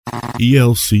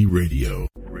ELC Radio.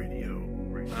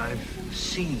 I've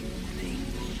seen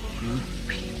things you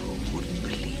people wouldn't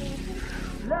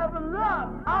believe. Level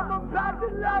up, I'm about to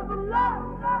level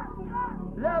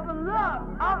up. Level up,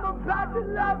 I'm about to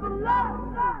level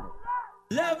up.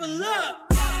 Level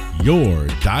up. You're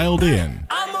dialed in.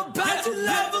 I'm about to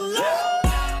level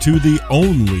up. To the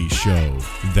only show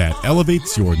that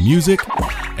elevates your music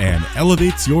and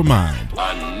elevates your mind.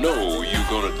 I know you're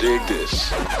gonna dig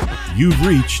this. You've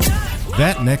reached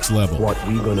that next level. What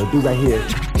we gonna do right here?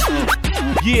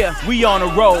 Yeah, we on a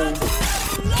roll.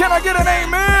 Can I get an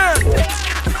amen?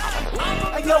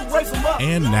 Hey, yo, raise them up.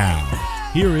 And now,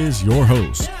 here is your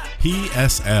host,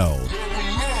 PSL.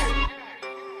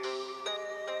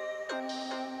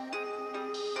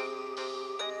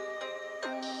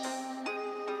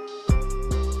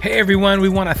 Hey everyone, we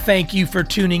want to thank you for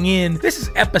tuning in. This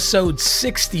is episode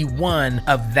 61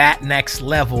 of That Next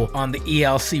Level on the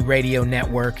ELC Radio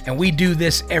Network, and we do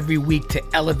this every week to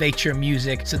elevate your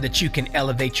music so that you can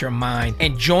elevate your mind.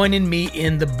 And joining me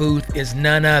in the booth is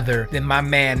none other than my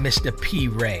man, Mr. P.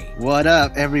 Ray. What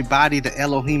up, everybody? The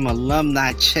Elohim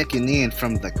alumni checking in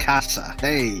from the Casa.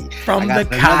 Hey, from the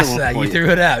Casa. You threw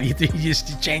it up. You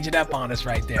just change it up on us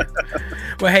right there.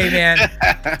 Well, hey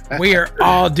man, we are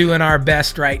all doing our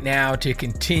best right now to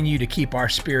continue to keep our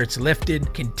spirits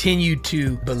lifted, continue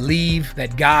to believe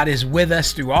that God is with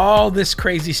us through all this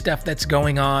crazy stuff that's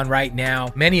going on right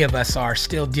now. Many of us are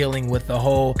still dealing with the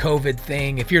whole COVID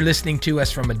thing. If you're listening to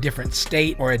us from a different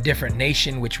state or a different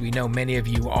nation, which we know many of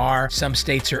you are, some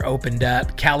states are opened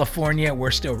up. California,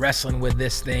 we're still wrestling with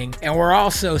this thing. And we're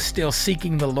also still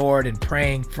seeking the Lord and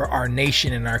praying for our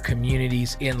nation and our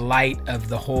communities in light of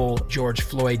the whole George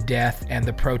Floyd death and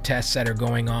the protests that are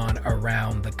going on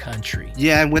around the country.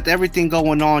 Yeah, and with everything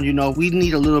going on, you know, we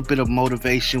need a little bit of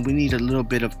motivation. We need a little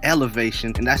bit of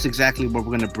elevation, and that's exactly what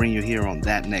we're going to bring you here on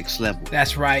That Next Level.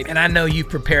 That's right, and I know you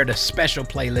prepared a special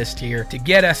playlist here to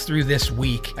get us through this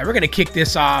week. And we're going to kick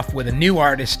this off with a new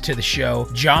artist to the show,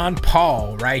 John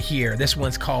Paul, right here. This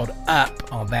one's called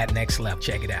Up on That Next Level.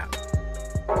 Check it out.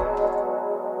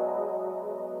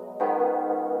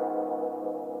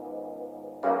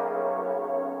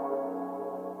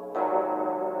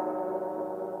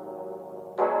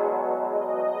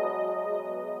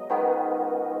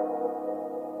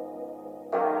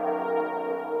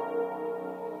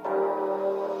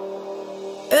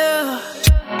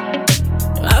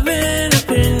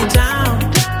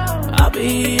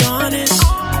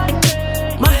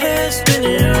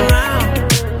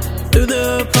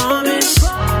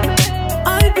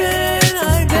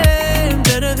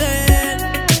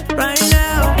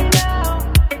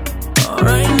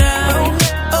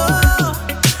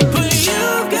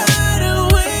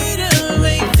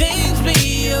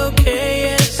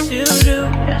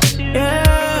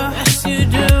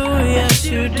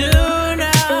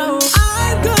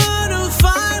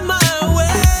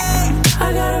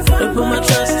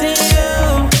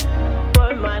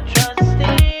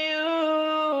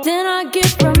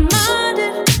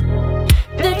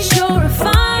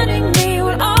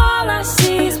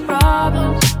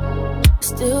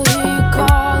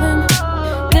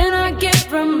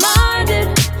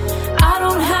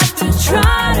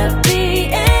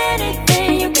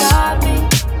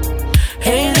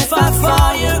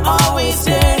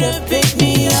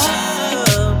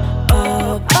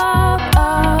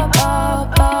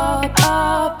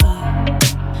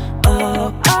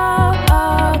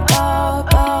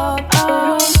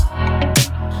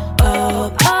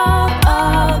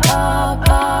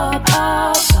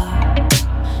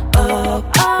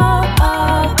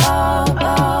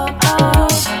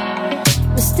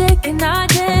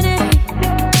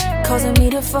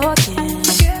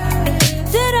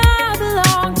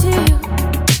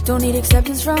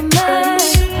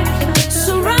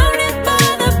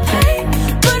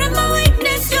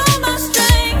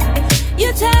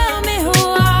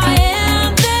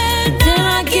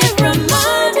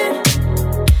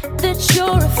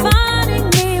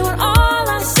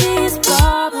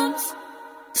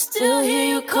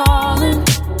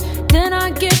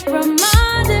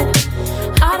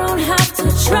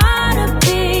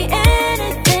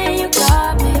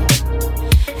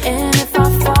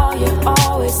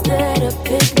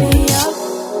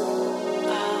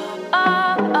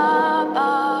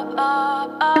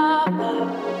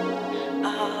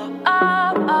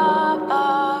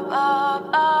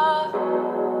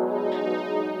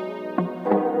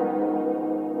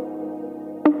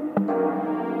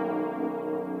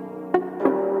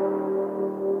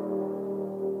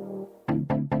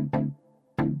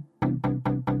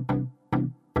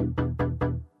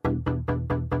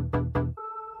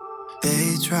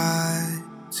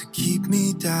 keep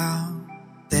me down.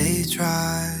 They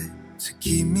try to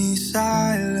keep me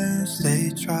silent.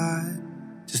 They try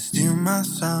to steal my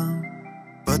sound,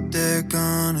 but they're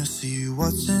gonna see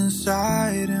what's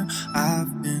inside him.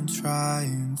 I've been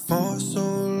trying for so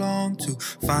long to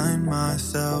find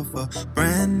myself a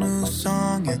brand new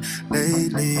song, and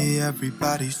lately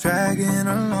everybody's dragging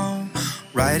along,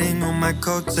 riding on my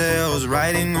coattails,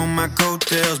 riding on my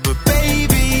coattails. But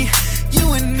baby,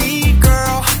 you and me,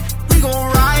 girl, we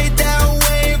gon' ride that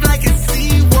wave like it's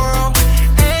SeaWorld.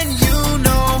 And you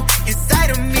know,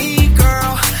 inside of me,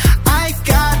 girl, I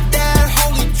got that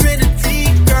holy trinity,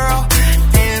 girl.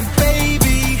 And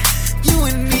baby, you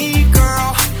and me,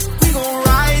 girl, we gon'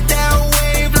 ride that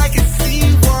wave like it's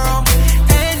SeaWorld.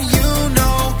 And you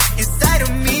know, inside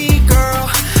of me, girl,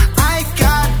 I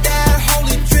got that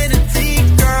holy trinity,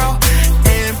 girl.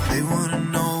 And they wanna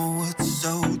know what's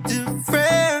so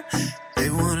different. They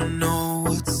wanna know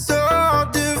what's so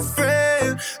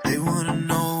different. They wanna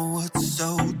know what's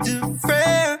so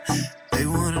different. They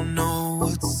wanna know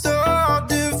what's so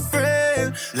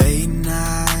different. Late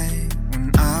night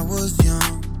when I was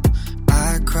young,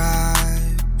 I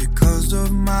cried because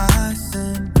of my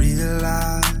sin.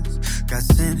 Realized God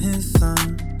sent his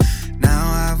son.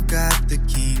 Now I've got the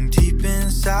king deep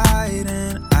inside,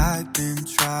 and I've been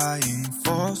trying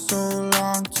for so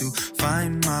long to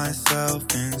find myself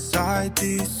inside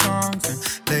these songs. And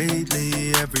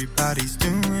lately everybody's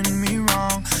doing me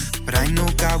wrong, but I know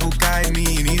God will guide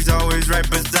me, and he's always right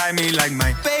beside me. Like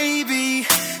my baby,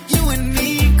 you and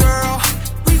me, girl,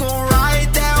 we gon'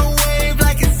 ride that wave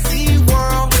like it's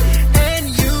SeaWorld. And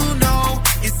you know,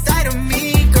 inside of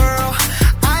me, girl,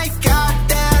 I got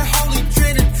that holy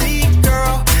trinity,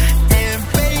 girl. And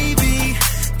baby,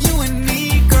 you and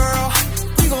me, girl,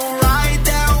 we gon' ride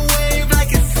that wave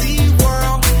like it's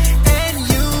SeaWorld. And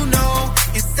you know,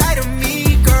 inside of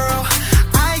me, girl,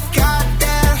 I got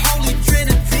that holy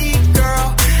trinity, girl.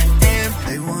 And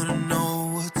they wanna know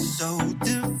what's so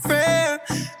different.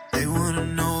 They wanna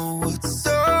know what's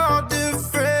so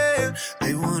different.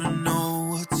 They wanna know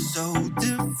what's so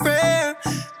different.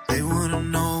 They wanna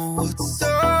know what's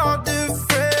so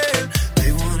different.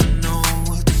 They wanna know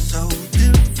what's so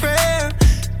different.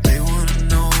 They wanna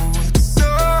know what's so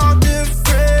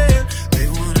different. They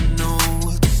wanna know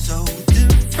what's so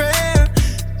different.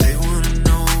 They wanna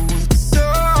know what's so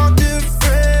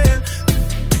different.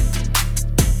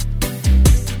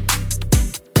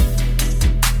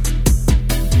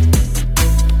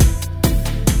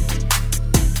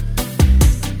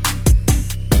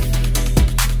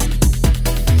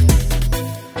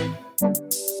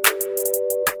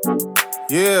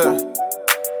 Yeah.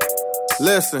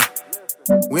 Listen,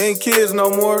 we ain't kids no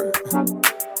more.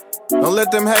 Don't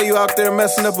let them have you out there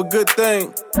messing up a good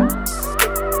thing.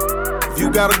 If you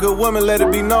got a good woman, let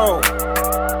it be known.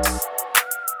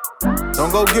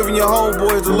 Don't go giving your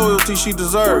homeboys the loyalty she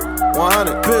deserved.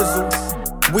 100 Bizzle.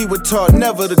 We were taught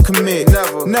never to commit,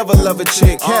 never love a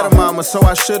chick. Had a mama, so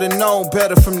I should've known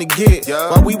better from the get.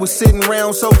 While we was sitting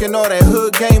around soaking all that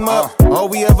hood game up, all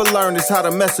we ever learned is how to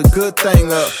mess a good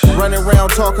thing up. Running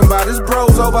around talking about his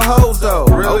bros over hoes though.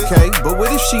 Really? Okay, but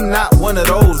what if she not one of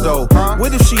those though?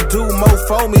 What if she do more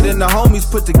for me than the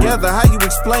homies put together? How you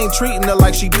explain treating her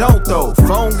like she don't though?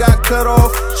 Phone got cut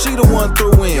off, she the one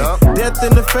threw in. Death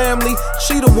in the family,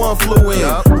 she the one flew in.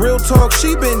 Real talk,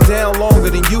 she been down longer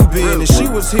than you been, and she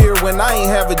was here when I ain't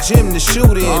have a gym to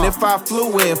shoot in. If I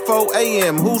flew in 4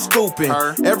 a.m., who scooping?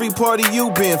 Every party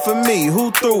you been for me, who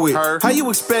threw it? How you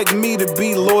expect me to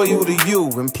be loyal to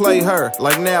you and play her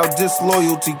like now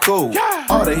disloyalty cool?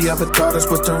 All they ever taught us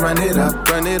was to run it up.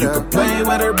 You can play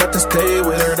with her, but to stay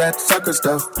with her, that sucker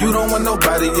stuff. You don't want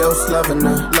nobody else loving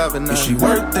her. If she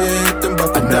worth it, then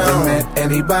buckle down. I never met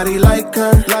anybody like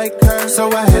her.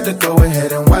 So I had to go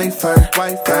ahead and wife her.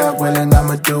 God willing,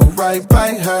 I'ma do right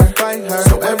by her.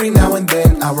 So every now and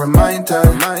then I remind her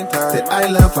that I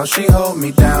love how she hold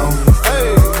me down.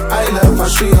 I love how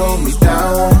she hold me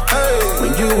down.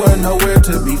 When you were nowhere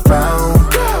to be found,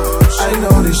 I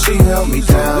know that she held me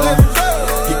down.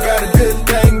 You got a good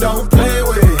thing, don't play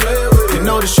with it. You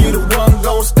know that she the one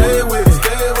gon' stay with it.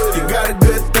 You got a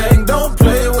good thing, don't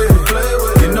play with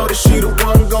it. You know that she the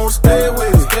one gon' stay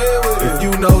with it. If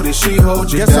you know that she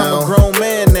hold you down. Guess I'm a grown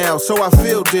man now. now, so I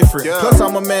feel different. Plus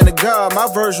I'm a man of God, my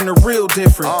version of real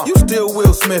different. You still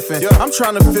Will Smithin'. I'm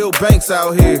trying to fill banks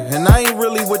out here, and I ain't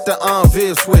really with the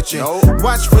Viv switching.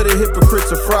 Watch for the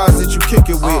hypocrites or frauds that you kick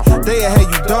it with. They had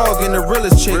you dogging the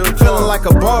realest chick, feeling like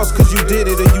a boss cause you did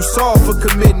it or you saw for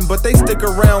committing, but they stick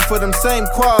around for them same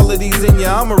qualities in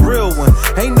ya. I'm a real one,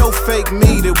 ain't no fake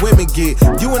me that women get.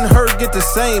 You and her get the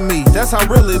same me, that's how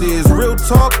real it is. Real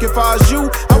talk, if I was you,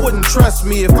 I wouldn't trust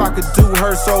me if I could do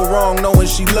her so wrong knowing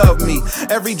she loved me.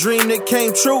 Every dream that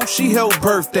came true, she helped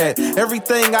birth that.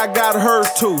 Everything I got hers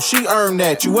too, she earned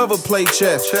that. You ever play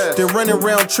chess, then running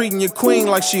around treating your queen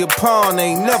like she a pawn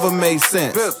ain't never made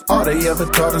sense. All they ever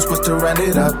taught us was to run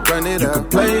it up. You can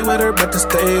play with her, but to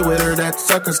stay with her, that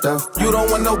sucker stuff. You don't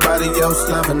want nobody else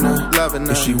loving her.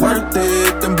 If she worth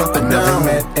it, then buck her down. I never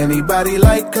met anybody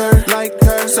like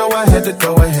her. So I had to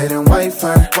go ahead and wife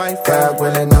her. God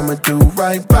willing, I'ma do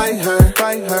right by her.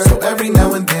 So every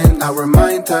now and then I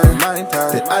remind her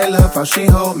that I love how she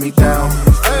hold me down.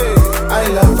 I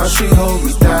love how she hold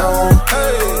me down.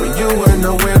 When you were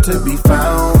nowhere to be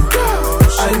found,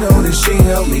 I know that she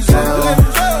held me down.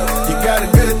 You got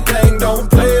a good thing, don't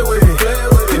play with it.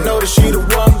 You know that she the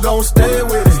one, gon' stay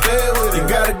with it. You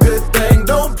got a good thing,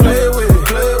 don't play with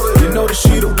it. You know that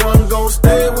she the one, gon'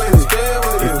 stay with it.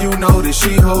 If you know that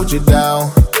she hold you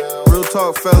down. Real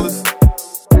talk, fellas.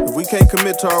 If we can't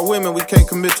commit to our women, we can't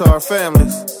commit to our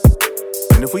families.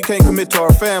 And if we can't commit to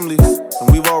our families,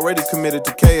 then we've already committed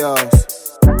to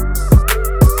chaos.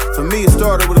 For me, it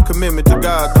started with a commitment to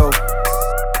God, though.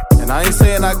 And I ain't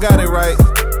saying I got it right,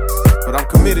 but I'm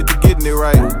committed to getting it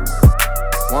right.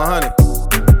 100.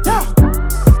 Yeah.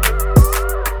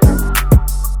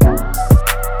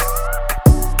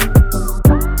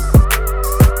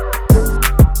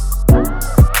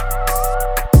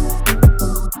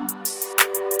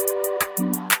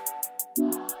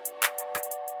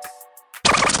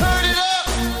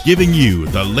 Giving you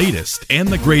the latest and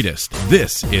the greatest.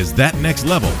 This is That Next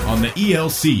Level on the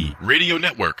ELC Radio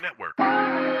Network.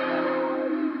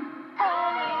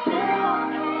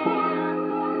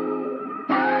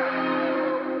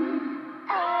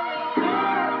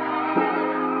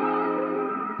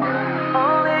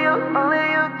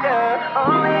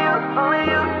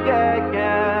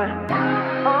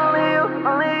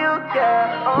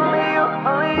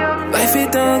 Life,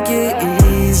 it don't get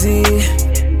easy,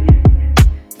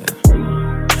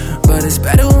 but it's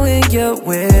better when you're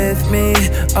with me.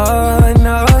 Oh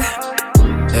no,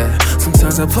 yeah.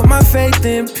 Sometimes I put my faith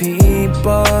in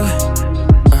people,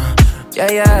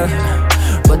 yeah.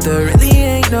 But there really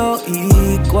ain't no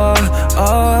equal.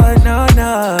 Oh no,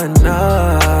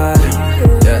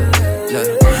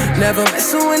 yeah. Never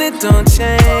messing when it don't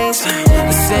change.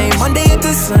 The same Monday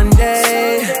to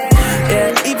Sunday.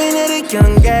 Yeah, even at a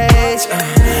young age,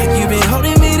 you've been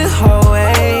holding me the whole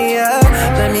way, yeah.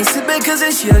 Let me sit back cause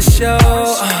it's your show,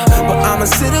 but I'ma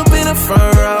sit up in the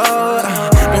front row.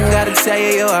 Don't gotta tell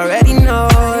you, you already know.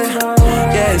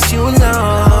 Yes, you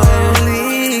alone,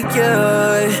 only you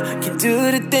can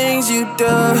do the things you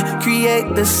do.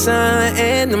 Create the sun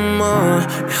and the moon,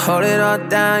 you hold it all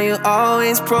down, you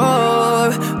always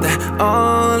prove that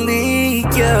only you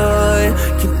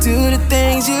can do the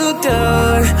things you do.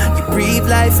 You breathe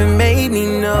life and made me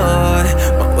know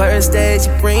my worst days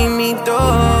you bring me through.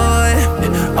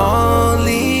 And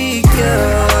only you.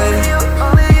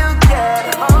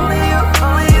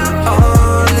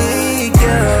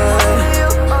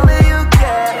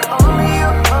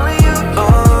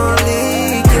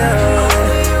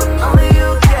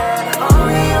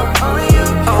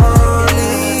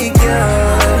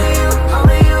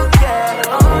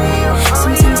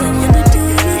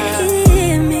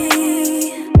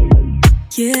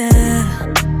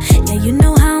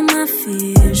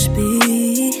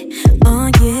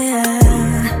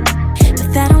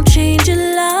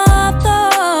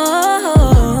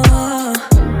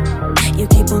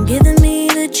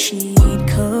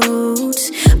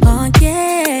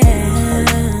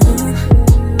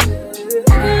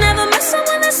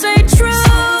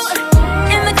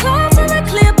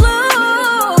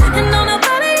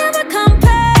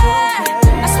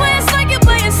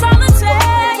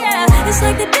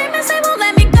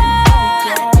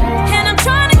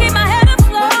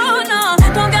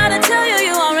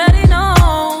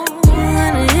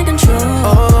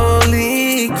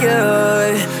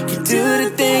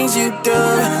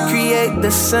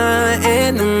 Sun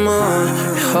and the moon,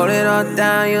 you hold it all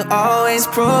down, you always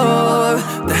prove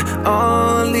that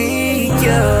only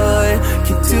you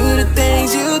can do the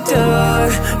things you do.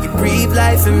 You breathe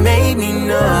life and made me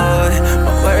know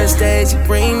my worst days you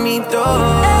bring me through.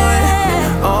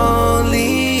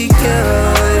 Only you.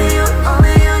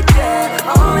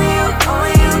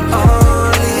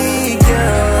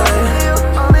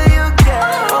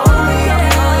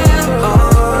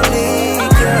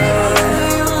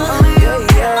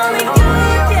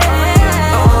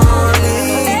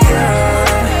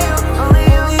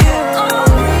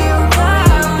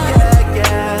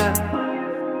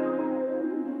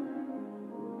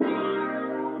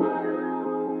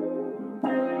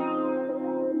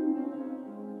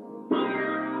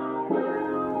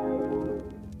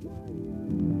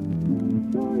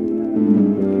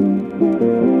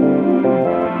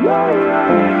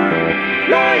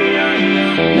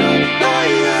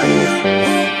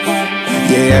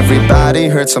 everybody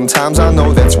hurts sometimes, I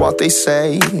know that's what they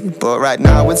say. But right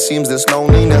now it seems this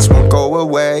loneliness won't go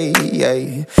away.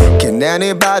 Can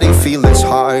anybody feel this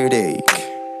heartache?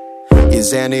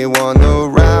 Is anyone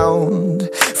around?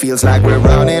 Feels like we're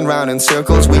running round in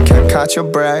circles, we can't catch a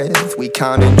breath. We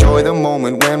can't enjoy the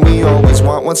moment when we always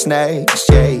want what's next.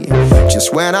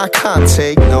 Just when I can't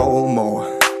take no more,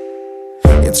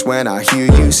 it's when I hear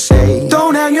you say,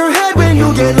 don't hang your head when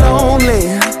you get lonely.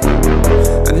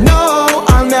 No,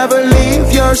 I'll never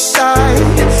leave your side.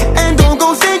 And don't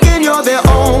go thinking you're the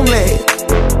only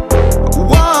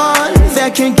one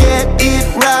that can get it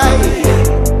right.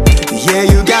 Yeah,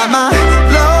 you got my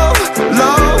love,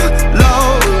 love,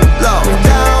 love, love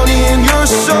down in your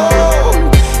soul.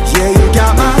 Yeah, you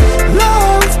got my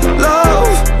love, love,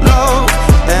 love,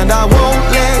 and I won't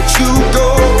let you go.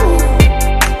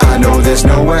 I know there's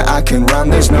nowhere I can run,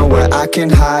 there's nowhere I can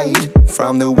hide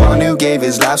from the one who gave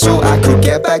his life so I could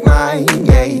get back mine.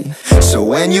 So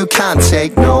when you can't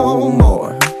take no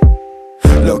more,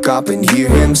 look up and hear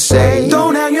him say,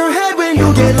 don't hang your head when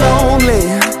you get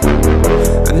lonely.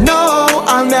 No,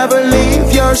 I'll never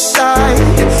leave your side.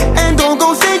 And don't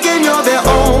go thinking you're the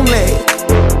only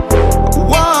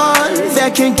one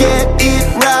that can get it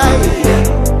right.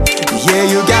 Yeah,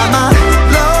 you got my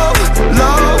love,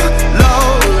 love,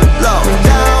 love, love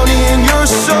down in your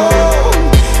soul.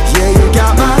 Yeah, you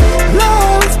got my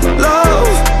love, love,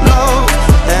 love,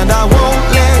 and I won't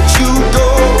let you go.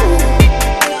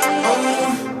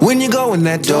 When you go in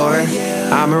that door,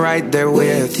 I'm right there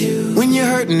with you. When you're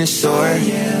hurting and sore,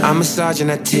 I'm massaging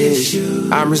that tissue.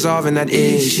 I'm resolving that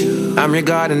issue. I'm your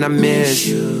God and I miss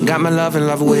you. Got my love in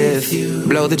love with you.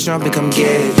 Blow the trumpet, come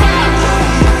get it.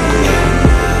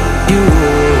 You,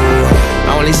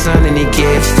 only son and he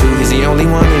gives to. He's the only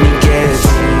one and he gets.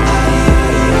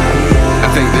 I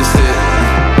think this it.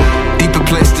 Deeper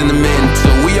placed in the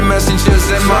mental. We are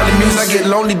messengers and modern music. I get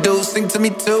lonely, dude. Sing to me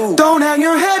too. Don't hang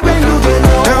your head when you get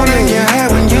lonely. Don't hang your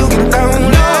head when you get lonely.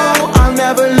 No, I'll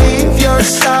never leave your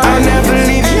side. I'll never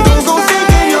leave you. Don't go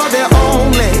thinking you're the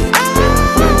only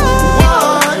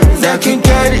one that can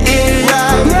get it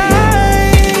right.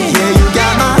 Yeah, you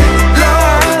got my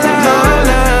love, love,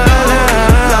 love,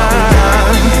 love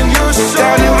down in your soul.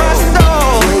 Down in my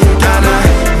soul. Yeah, you got my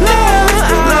love,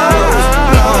 love,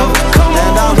 love,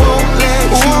 and I won't let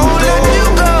you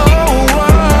go.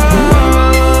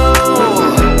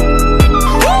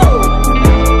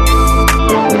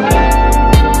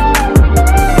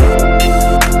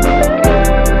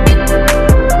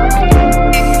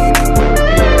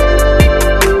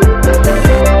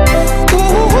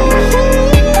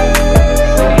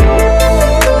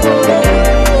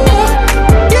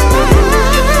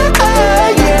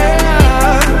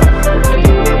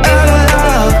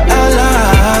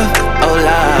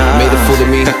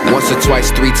 Once or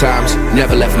twice, 3 times,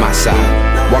 never left my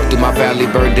side. Walked through my valley,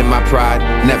 burned in my pride,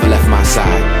 never left my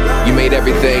side. You made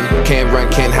everything, can't run,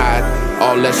 can't hide.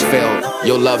 All less failed,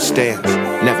 your love stands,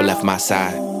 never left my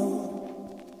side.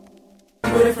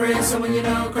 With a friend, someone you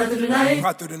know, cry through the night.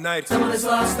 Cry through the night. Someone that's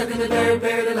lost, stuck in the dirt,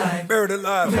 buried alive. Buried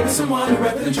alive. Maybe someone who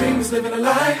rather than dream is living a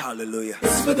lie. Hallelujah.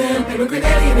 This is for them, immigrant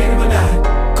alienated but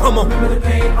died. Come on. Remember the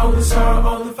pain, all the sorrow,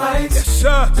 all the fights. Yes,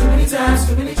 sir. Too many times,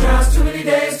 too many trials, too many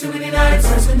days, too many nights.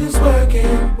 Person who's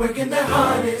working their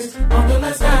hardest. On the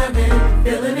last diamond,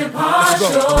 feeling impartial.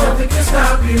 Nothing can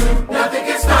stop you. Nothing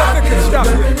can stop you.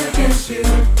 Nothing against you.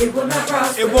 It will not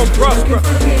prosper. It won't prosper.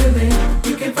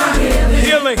 You can find healing.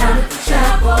 Healing. Down at the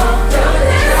chapel.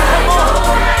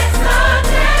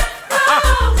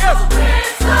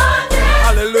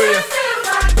 Hallelujah.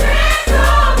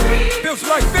 Feels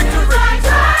like victory.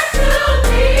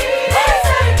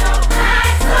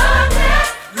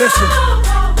 Listen.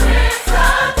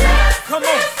 Come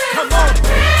on, come on.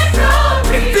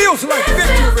 It feels like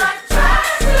victory.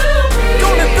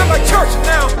 Don't it feel like church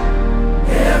now?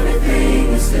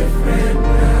 Everything is different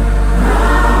now.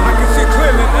 I can see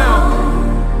clearly now.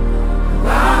 A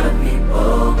lot of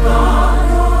people gone,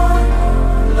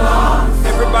 lost.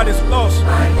 Everybody's lost. I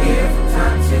hear from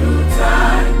time to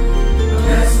time a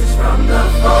message from the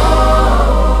Father.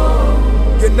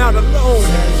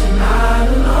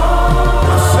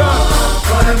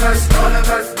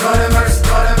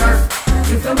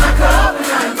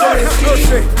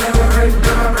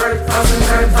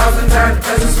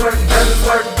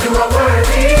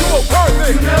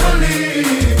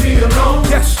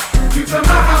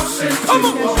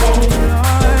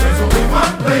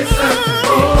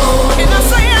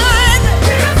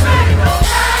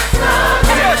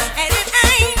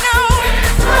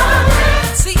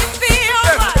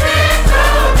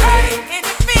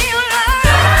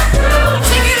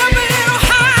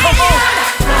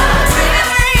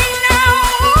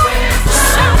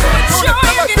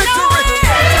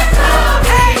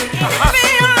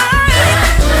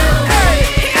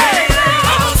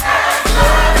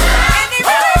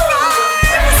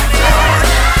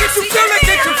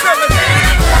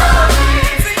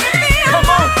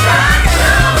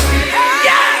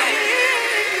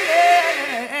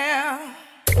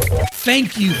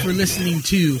 Thank you for listening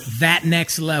to That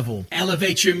Next Level.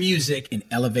 Elevate your music and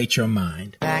elevate your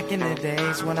mind. Back in the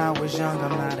days when I was young, I'm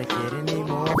not a kid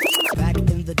anymore. Back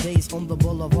in the days on the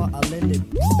boulevard, I landed.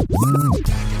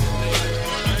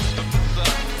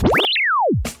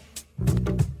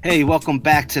 Hey, welcome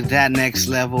back to That Next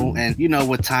Level. And you know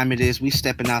what time it is. We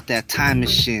stepping out that time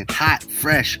machine. Hot,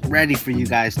 fresh, ready for you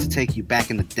guys to take you back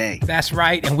in the day. That's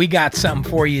right. And we got something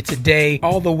for you today,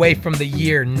 all the way from the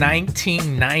year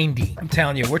 1990. I'm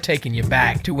telling you, we're taking you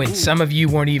back to when some of you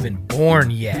weren't even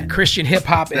born yet. Christian hip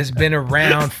hop has been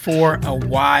around for a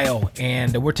while.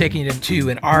 And we're taking you to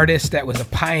an artist that was a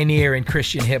pioneer in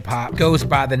Christian hip hop. Goes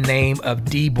by the name of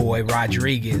D-Boy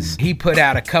Rodriguez. He put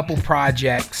out a couple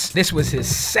projects. This was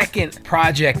his second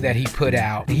project that he put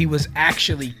out. He was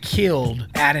actually killed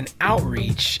at an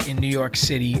outreach in New York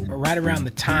City right around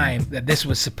the time that this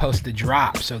was supposed to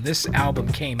drop. So this album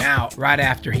came out right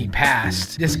after he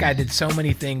passed. This guy did so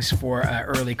many things for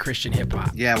early Christian hip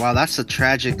hop. Yeah, well, that's a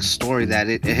tragic story that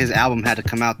his album had to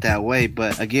come out that way.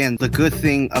 But again, the good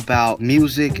thing about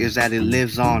music is that it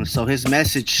lives on. So his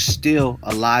message is still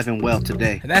alive and well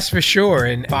today. That's for sure.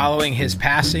 And following his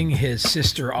passing, his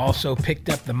sister also picked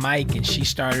up the mic and she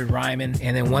started rhyming.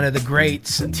 And then one of the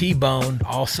greats, T-Bone,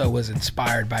 also was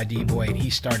inspired by D-Boy, and he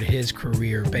started his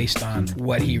career based on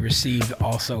what he received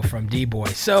also from D-Boy.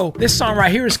 So this song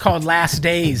right here is called Last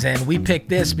Days, and we picked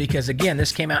this because, again,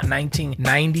 this came out in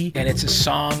 1990, and it's a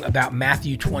song about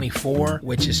Matthew 24,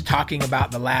 which is talking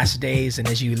about the last days. And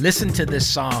as you listen to this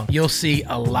song, you'll see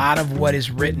a lot of what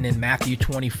is written in Matthew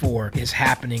 24 is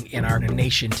happening in our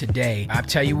nation today. I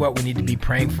tell you what, we need to be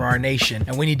praying for our nation,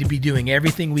 and we need to be doing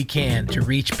everything we can to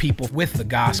reach people with the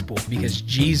gospel, because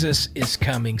Jesus is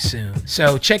coming soon.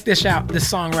 So check this out. This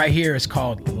song right here is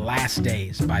called Last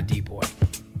Days by D-Boy.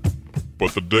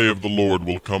 But the day of the Lord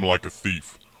will come like a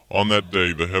thief. On that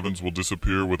day the heavens will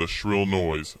disappear with a shrill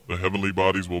noise, the heavenly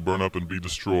bodies will burn up and be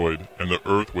destroyed, and the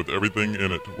earth with everything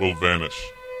in it will vanish.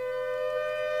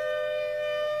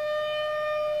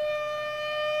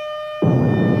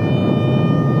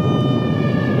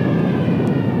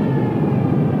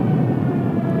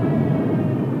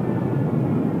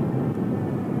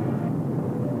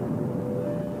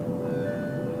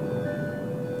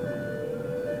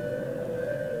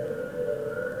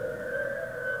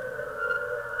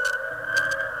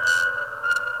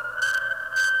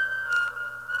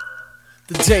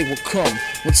 The day will come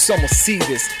when some will see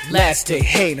this last day.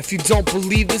 Hey, and if you don't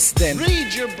believe this, then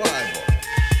read your Bible.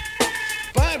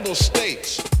 Bible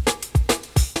states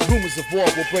rumors of war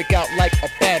will break out like a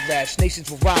bad rash.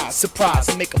 Nations will rise, surprise,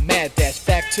 and make a mad dash.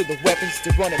 Back to the weapons,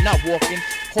 they're running, not walking.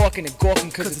 Hawking and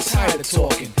gawking, cause they're tired of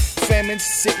talking. Famines,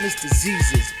 sickness,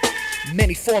 diseases.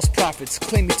 Many false prophets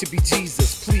claiming to be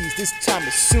Jesus. Please, this time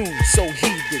is soon, so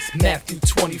heed this. Matthew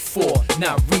 24,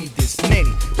 now read this. Many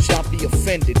shall be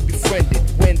offended, befriended.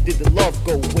 When did the love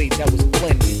go away that was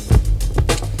blended?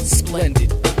 Splendid.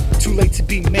 Too late to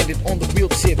be mended on the real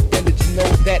tip. Then did you know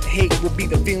that hate will be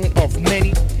the feeling of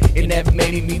many? And that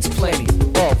many means plenty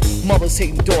of mothers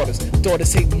hating daughters,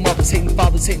 daughters hating mothers, hating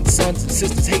fathers, hating sons, and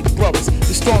sisters hating brothers.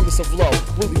 The strongest of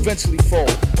love will eventually fall.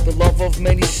 The love of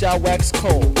many shall wax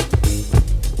cold.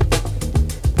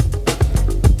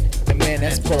 And man,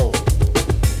 that's bold.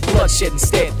 Bloodshed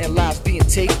instead and lives being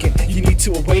taken. You need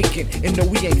to awaken and know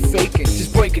we ain't faking.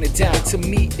 Just breaking it down to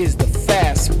me is the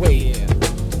fast way.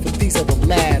 But these are the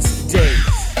last days.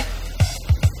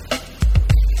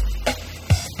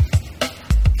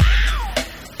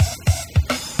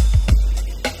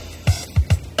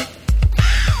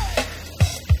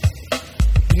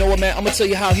 You know what, man? I'm gonna tell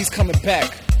you how he's coming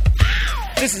back.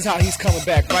 This is how he's coming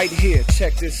back right here.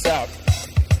 Check this out.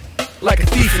 Like a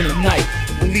thief in the night,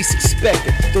 when least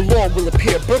expected, the Lord will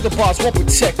appear. Burger bars won't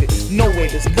protect it. No way,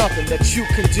 there's nothing that you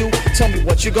can do. Tell me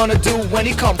what you're gonna do when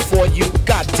he come for you.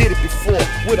 God did it before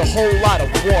with a whole lot of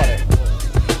water,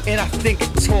 and I think it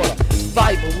taught a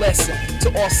valuable lesson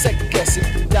to all second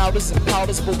guessing doubters and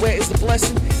pouters. But where is the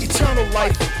blessing? Eternal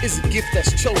life is a gift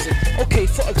that's chosen. Okay,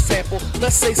 for example,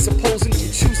 let's say supposing you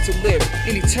choose to live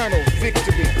in eternal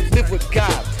victory, live with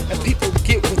God, and people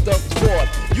get with the Lord.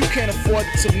 You can't afford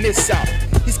to miss out.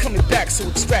 He's coming back, so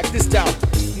extract this doubt.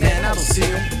 Man, I don't see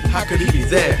him. How could he be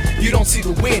there? You don't see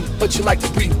the wind, but you like to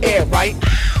breathe air, right?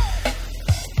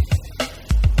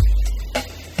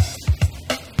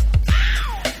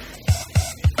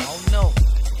 Oh no.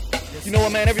 You know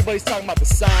what, man? Everybody's talking about the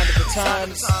sign of the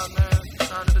times.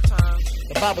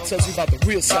 The Bible tells you about the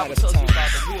real side of the times.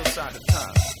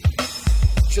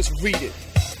 Just read it.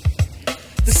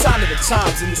 The sign of the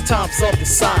times, and this time's of the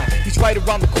sign. He's right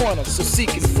around the corner, so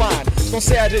seek and find. Don't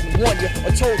say I didn't warn you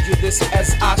or told you this.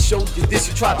 As I showed you this,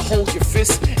 you try to hold your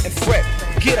fist and fret.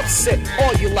 Get upset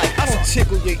all you like. I don't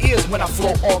tickle your ears when I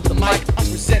flow on the mic. I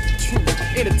present the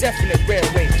truth in a definite rare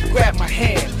way. Grab my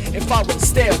hand and follow the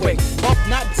stairway. Up,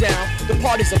 not down, the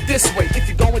parties are this way. If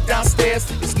you're going downstairs,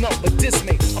 it's nothing but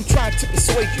dismay. I'm trying to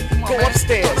persuade you, go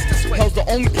upstairs. Hell's the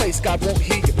only place God won't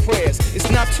hear your prayers. It's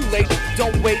not too late,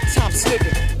 don't wait, time's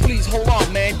slipping. Please hold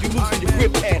on, man, you're losing your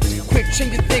grip and quick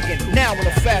change your thinking, now in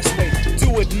a fast way.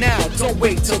 Do it now, don't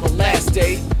wait till the last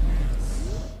day.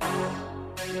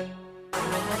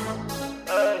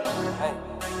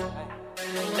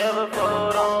 Never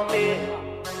fold on me.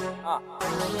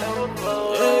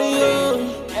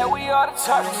 Yeah, we are the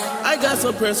touch. I got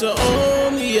some pressure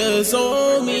on me, yeah, it's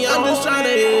on me. I'm just trying to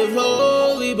live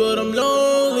holy, but I'm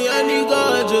lonely. I need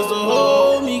God just to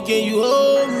hold me. Can you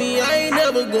hold me? I ain't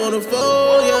never gonna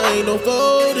fold, yeah, ain't no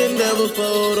folding. Never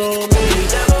fold on me. You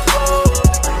never fold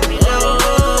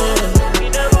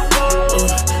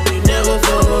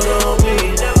on me.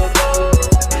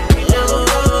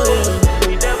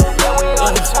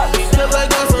 Cause I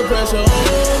got some pressure on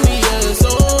me, yeah, it's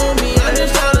on me. I'm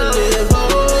just trying to live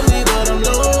holy, but I'm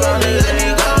lonely. I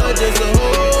need God just to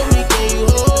hold me. Can you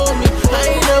hold me? I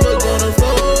ain't never gonna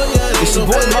fold, yeah. It's your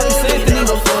boy Marcus Anthony.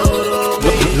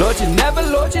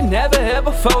 Lord, you never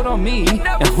ever fold on me.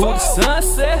 And who the sun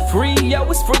set free, yo,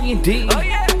 it's free indeed.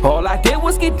 All I did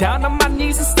was get down on my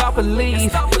knees and start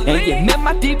believe. And you met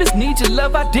my deepest need, your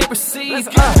love I did receive.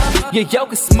 Your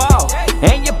yoke is small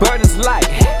and your burden's light.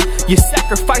 You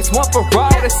sacrificed one for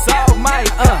all, that's all might.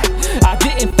 I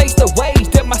didn't face the wage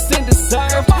that my sin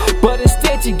deserved, but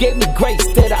instead you gave me grace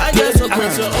that I got some didn't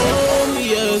pressure on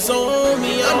me, yeah, it's on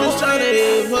me. I'm just trying to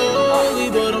live holy,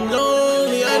 but I'm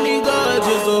lonely. I need God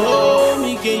just to hold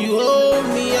me. Can you hold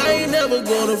me? I ain't never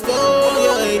gonna fold,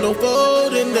 yeah, ain't no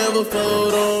folding. Never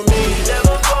fold on me.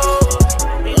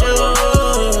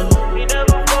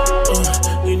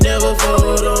 You never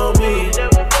fold on me.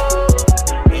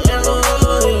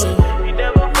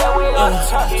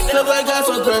 Cause I got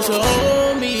some pressure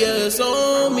on me, yeah, it's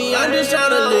on me. I'm just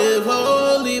trying to live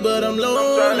holy, but I'm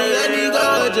lonely. I need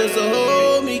God just to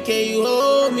hold me. Can you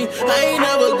hold me? I ain't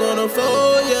never gonna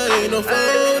fold, yeah, ain't no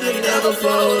folding. Never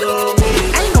fold on me.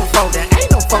 Ain't no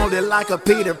folding like a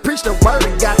Peter. Preach the word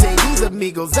and got to these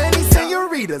amigos and these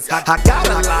senoritas. I got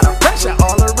a lot of pressure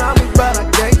all around me, but I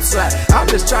can't slack. I'm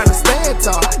just trying to stand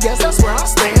tall, I guess that's where I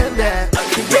stand at.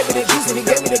 He gave me the juice and he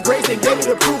gave me the grace and gave me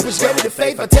the proof, which gave me the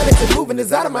faith. I tell it to moving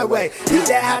is out of my way. He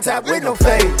that high top with no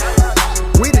faith.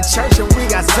 We the church and we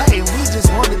got saved. We just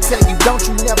want to tell you, don't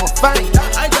you never faint.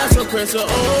 I got some pressure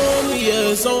on me,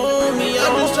 yeah, it's on me.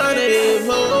 I'm just trying to live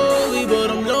holy, but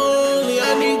I'm lonely.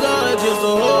 I need God just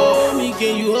to hold me.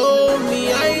 Can you hold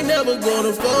me? I ain't never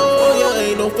gonna fold, yeah,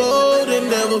 ain't no folding.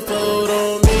 Never fold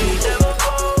on me.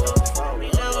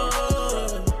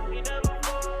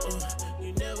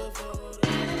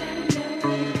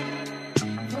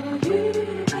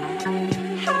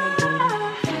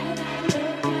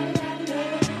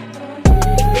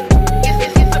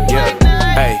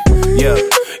 Yeah,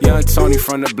 young Tony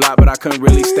from the block, but I couldn't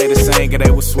really stay the same, cause they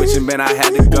was switching, man, I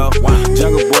had to go.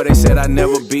 Jungle boy, they said I'd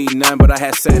never be none, but I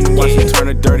had sat and watched them turn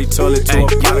a dirty toilet to a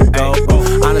pot of gold.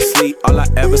 Honestly, all I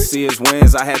ever see is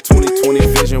wins. I had 20/20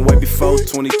 vision way before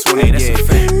 2020, yeah.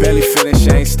 Barely finished,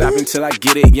 ain't stopping till I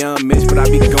get it, young Mitch, but I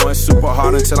be going super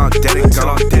hard until I'm dead and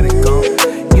gone.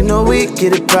 You know we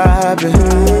get it poppin'.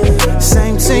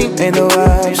 Same team, ain't no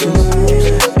options.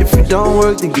 If you don't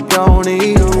work, then you don't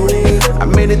eat. I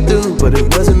made it through, but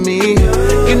it wasn't me.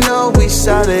 You know we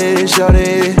solid,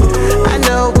 shorty. I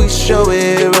know we show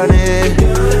it, run it.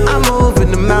 I'm moving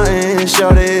the mountain,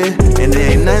 shorty, and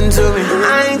there ain't nothing to me.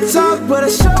 I ain't talk, but I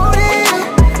showed it.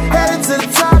 Headed to the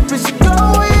top, as you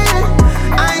going.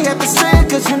 I ain't have to say it,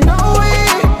 cause you know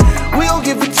it. We gon'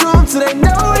 give it to them till they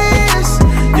notice.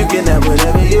 You can have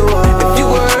whatever you want. If you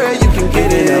were, you can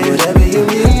get it. Have whatever you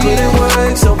need. Put in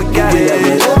work, so we got it. Have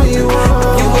whatever you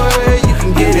want. If you were, you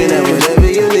can get it. Have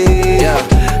whatever you need. Yeah.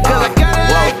 Cause I got it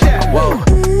like that. Whoa,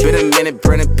 been a minute,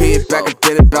 Brennan P. Back a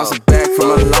bit, bouncing back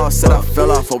from a loss. Said I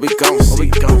fell off, what we gon'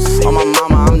 see. On my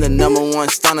mama, I'm the #1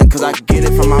 stunner, cause I get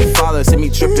it from my father. See me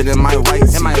dripping in my white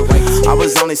tee. I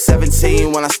was only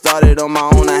 17 when I started on my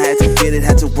own. I had to get it,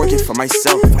 had to work it for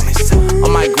myself.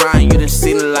 On my grind, you done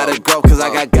seen a lot of growth, cause I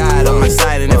got God on my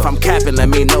side. And if I'm capping, let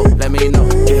me know.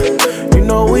 Yeah. You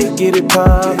know we get it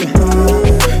poppin'.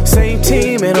 Same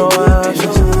team and no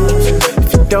options.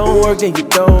 If you don't work, then you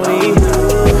don't eat.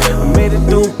 I made it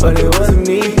through, but it wasn't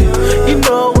me. You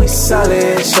know we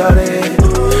solid, shorty.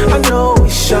 I know we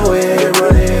show it,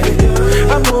 run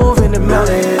it. I'm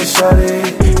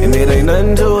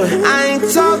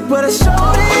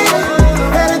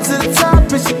floating. Headed to the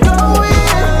top, and she going.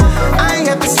 I ain't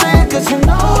have to say it, cause you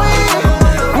know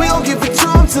it. We gon' give it to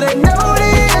them till they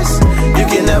notice. You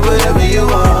can have whatever you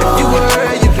want. You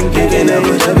were, you can get it,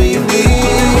 whatever you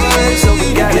need. So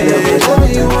we got it, whatever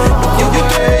you want. You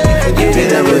can get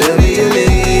it, whatever you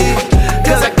need.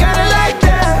 Cause I got it like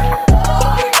that.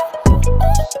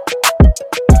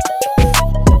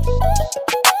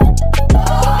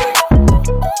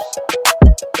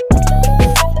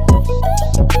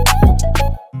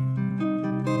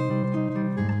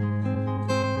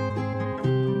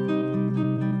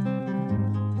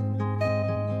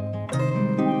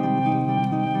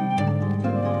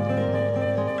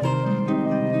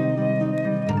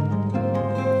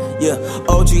 Yeah,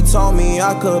 OG told me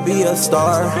I could be a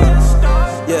star.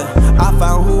 Yeah, I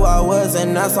found who I was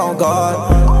and that's on God.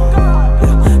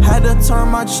 Yeah, had to turn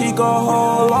my cheek a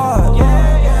whole lot.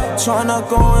 Tryna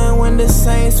go in when the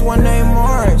Saints when they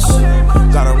march.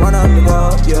 Gotta run up the go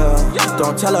up, yeah.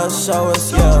 Don't tell us, show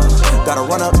us, yeah. Gotta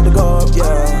run up the go up,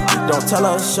 yeah. Don't tell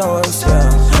us, show us,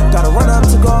 yeah. Gotta run up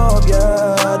to go up,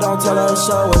 yeah. Don't tell us,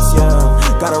 show us,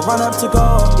 yeah. Gotta run up to go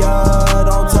up, yeah.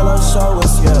 Don't tell us, show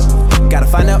us, yeah. Gotta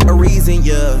find out a reason,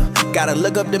 yeah. Gotta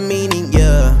look up the meaning,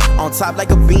 yeah. On top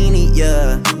like a beanie,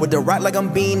 yeah. With the rock like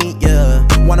I'm beanie, yeah.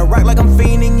 Wanna rock like I'm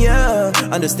fiending, yeah.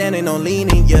 Understanding on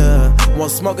leaning, yeah.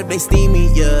 Won't smoke if they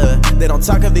steamy, yeah. They don't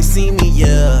talk if they see me,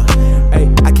 yeah. Hey,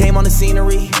 I came on the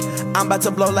scenery. I'm about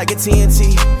to blow like a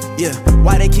TNT, yeah.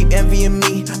 Why they keep envying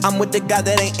me? I'm with the guy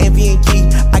that ain't envying key.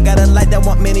 I got a light that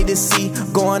want many to see.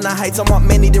 Going to heights, I want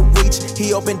many to reach.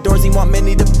 He opened doors, he want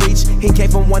many to breach. He came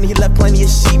from one, he left plenty of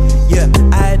sheep, yeah.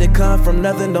 I had to come from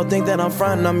nothing, don't think that I'm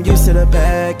frontin'. I'm used to the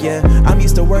bag, yeah. I'm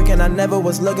used to working, I never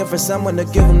was looking for someone to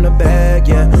give him the bag,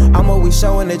 yeah. I'm always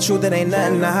showing the truth, it ain't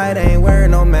nothing to hide, I ain't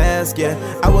wearing no mask, yeah.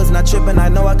 I was not tripping, I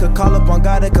know I could call up on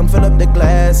God to come fill up the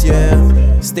glass,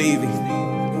 yeah. Stevie.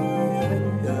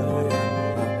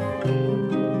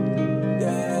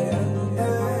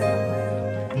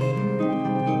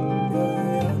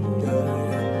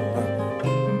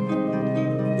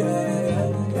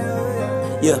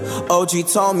 Yeah, OG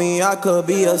told me I could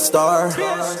be a star.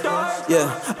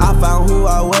 Yeah, I found who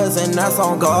I was and that's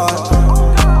on God.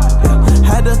 Yeah,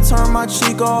 had to turn my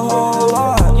cheek a whole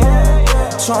lot.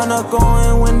 Tryna go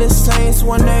in when the Saints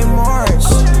when they march.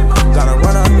 Gotta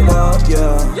run up the go up,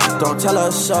 yeah. Don't tell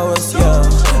us, show us, yeah.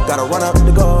 Gotta run up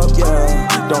the go up,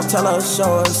 yeah. Don't tell us,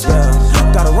 show us,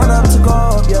 yeah. Gotta run up to go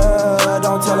up, yeah.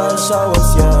 Don't tell us, show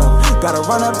us, yeah. Gotta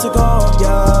run up to go up,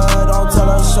 yeah. Don't tell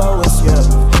us, show us,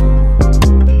 yeah.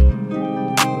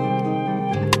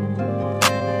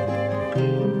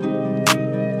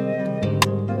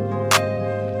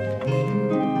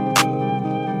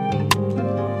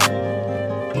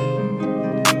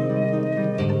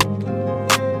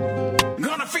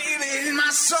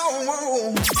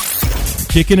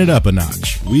 Kicking it up a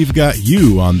notch. We've got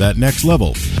you on that next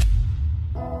level.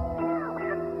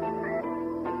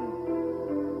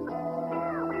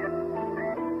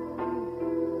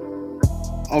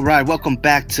 All right, welcome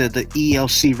back to the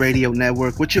ELC Radio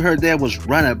Network. What you heard there was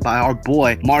Run It by our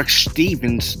boy, Mark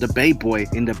Stevens, the Bay Boy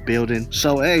in the building.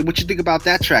 So, hey, what you think about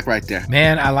that track right there?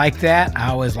 Man, I like that. I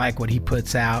always like what he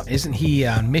puts out. Isn't he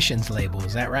on Missions label?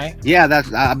 Is that right? Yeah,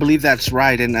 I believe that's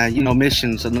right. And,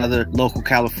 Missions, another local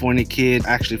California kid,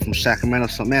 actually from Sacramento.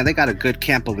 So, man, they got a good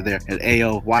camp over there at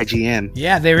AOYGM.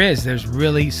 Yeah, there is. There's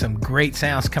really some great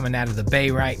sounds coming out of the Bay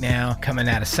right now, coming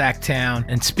out of Sacktown.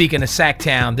 And speaking of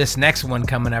Sacktown, this next one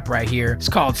coming up right here, it's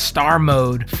called Star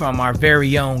Mode from our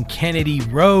very own Kennedy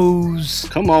Rose.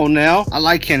 Come on now. I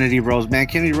like Kennedy Rose, man.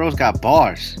 Kennedy Rose got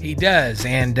bars. He does.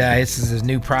 And this is his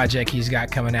new project he's got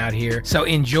coming out here. So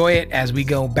enjoy it as we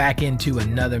go back into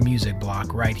another music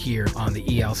block right here on the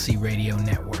ELC Radio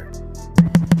Network.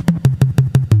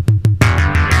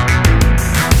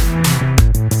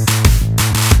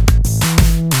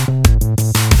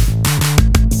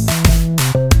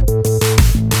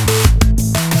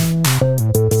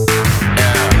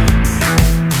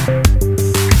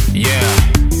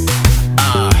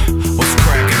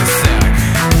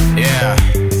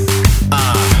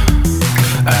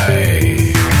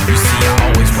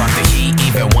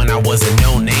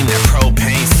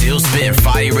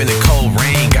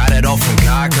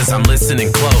 I'm listening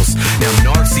close. Now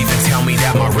narcs even tell me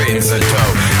that my written's are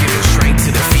dope. Giving strength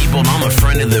to the feeble, I'm a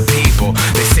friend of the people.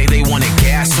 They say they wanted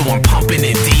gas, so I'm pumping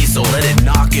in diesel. Let it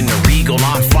knock in the regal,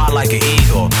 I'm fly like an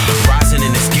eagle. Rising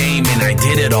in this game and I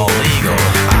did it all legal.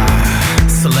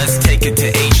 So let's take it to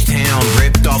H-Town.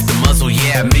 Ripped off the muzzle,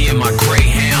 yeah, me and my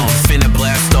Greyhound. Finna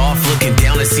blast off, looking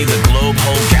down to see the globe.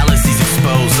 Whole galaxy's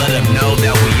exposed, let them know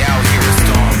that we out here in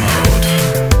star mode.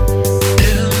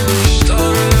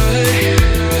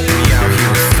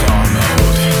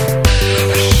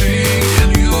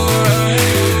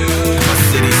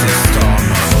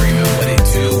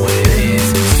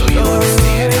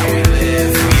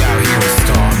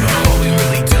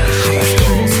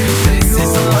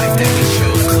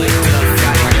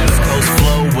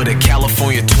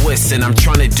 this, and I'm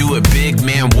trying to do it big,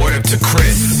 man. Word up to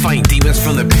Chris. Fighting demons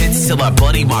from the pits till I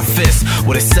bloody my fist.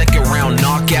 With a second round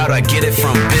knockout, I get it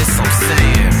from Biss. I'm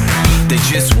saying they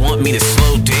just want me to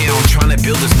slow down. Trying to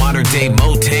build this modern day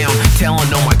Motown.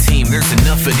 Telling on my team, there's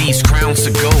enough of these crowns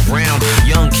to go round.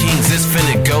 Young kings, it's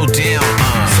finna go down.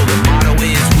 So the motto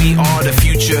is, we are the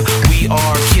future. We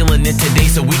are killing it today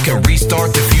so we can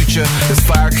restart the future. This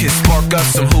fire can spark up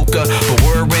some hookah, but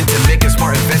we're into making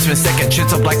smart investments that can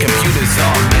chits up like computers.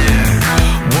 Oh man,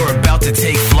 we're about to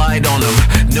take flight on them.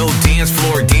 No dance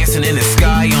floor, dancing in the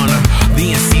sky on them.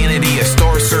 The insanity of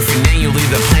star surfing annually.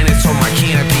 The planets on my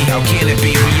canopy. How can it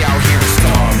be? We out here in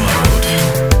star mode.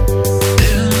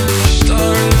 In the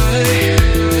starlight.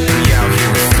 We out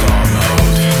here in star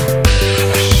mode.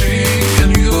 I see in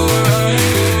your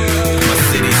eyes. My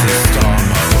city's in star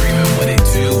mode. Screaming what it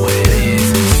do, what it is,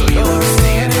 so you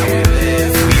understand how we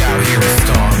live. We out here in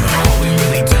star mode. All we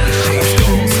really do is chase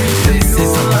goals. This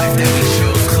is the life that we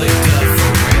chose. Clicked up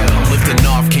for real. I'm lifting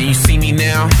off. Can you see me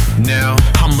now? Now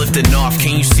I'm lifting off.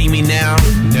 Can you see me now?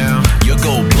 Now you'll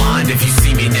go blind if you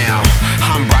see me now.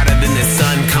 I'm brighter than the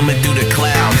sun coming through the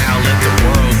cloud. Now let the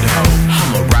world know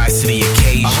I'ma rise to the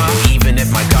occasion. Even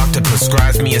if my doctor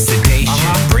prescribes me a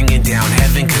sedation, bringing down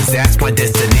heaven cause that's my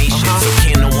destination. So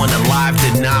can no one alive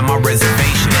deny my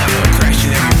reservation? Never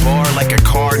crashing every bar like a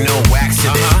car, no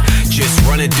accident. Just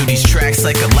running through these tracks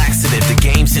like a laxative. The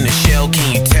game's in a shell,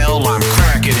 can you tell I'm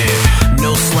cracking it?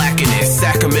 No slacking it,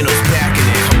 Sacramento's backing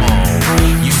it. Come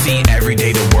on, you see every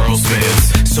day the world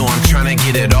spins, so I'm trying to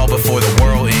get it all before the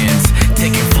world ends.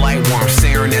 Taking flight where I'm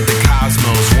staring at the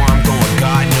cosmos. Where I'm going,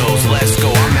 God knows. Let's go,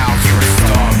 I'm out here in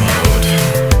star mode.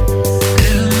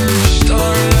 In the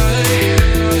starlight.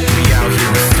 We out here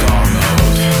in star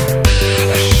mode.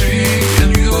 I see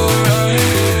in your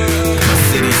eyes. My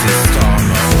city's in star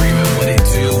mode. Screaming what it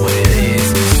do, what it is,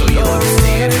 so you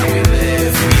understand how we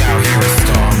live. We out here in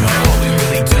star mode. All we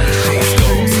really do is chase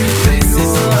goals. This is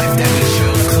the life that we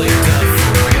chose. Clicked up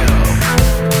for real.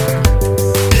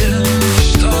 In the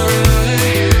starlight.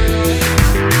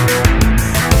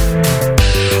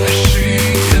 I see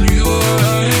in your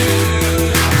eyes.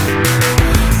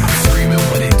 I'm screaming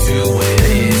what it do, what it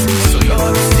is, so y'all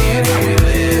understand how we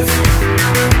live.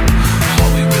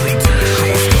 All we really do is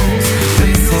chase goals.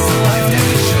 This is the life that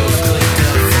we chose. Clicked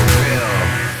up for real.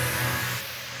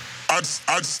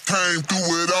 I just came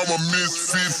through it, I'm a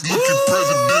misfit looking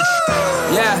presidential.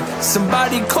 Yeah,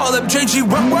 somebody call up JG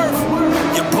Wentworth.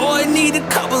 Your boy need a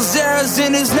couple zeros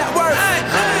in his net worth.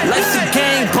 Life's a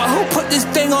game, but who put this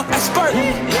thing on expert?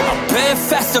 I've been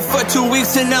faster for 2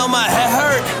 weeks and now my head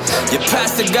hurt. Your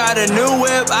pastor got a new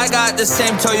whip, I got the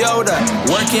same Toyota.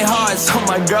 Working hard, so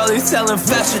my girl is selling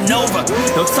Fashion Nova.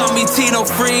 No Tommy T, no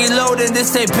freeloading,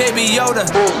 this ain't Baby Yoda.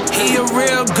 He a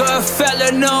real good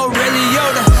fella, no really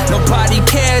Yoda. Nobody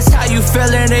cares how you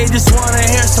feeling, they just wanna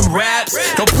hear some raps.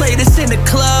 Don't play this in the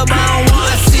club, I don't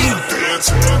wanna see you dance.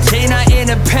 They not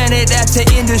independent, that's an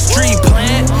industry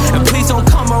plant. And please don't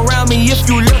come around me if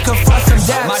you looking for some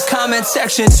daps. My comment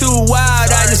section too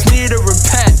wild, I just need to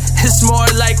repent. It's more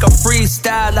like a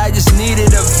freestyle, I just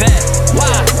needed a vent.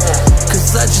 Why?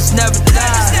 Cause legends never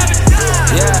die.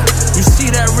 Yeah, you see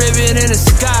that ribbon in the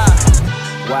sky.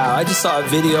 Wow, I just saw a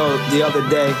video the other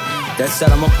day that said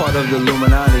I'm a part of the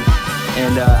Illuminati.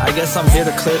 And I guess I'm here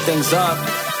to clear things up.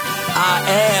 I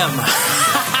am.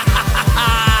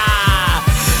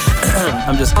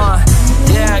 I'm just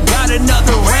yeah, I got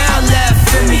another round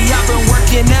left in me. I've been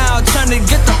working out, trying to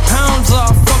get the pounds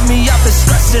off of me. I've been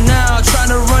stressing out,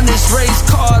 trying to run this race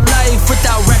called life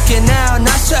without wrecking out.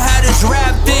 Not sure how this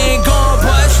rap thing going,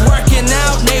 but it's working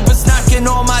out. Neighbors knocking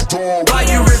on my door. Why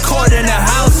you recording a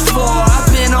house for? I've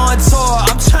been on tour,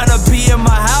 I'm trying to be in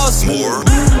my house more.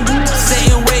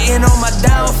 Sitting waiting on my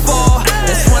downfall.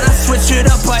 That's when I switch it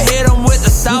up, I hit them with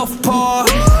the southpaw.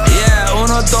 Yeah,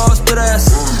 uno, dos, tres.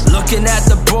 Looking at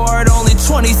the board, only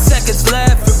 20 seconds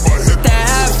left. That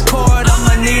half chord,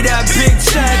 I'ma need that big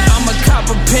check. I'ma cop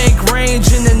a pink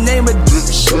range in the name of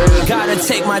gotta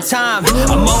take my time,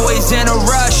 I'm always in a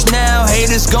rush now.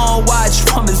 Haters gon' watch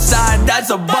from inside, that's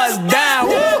a buzz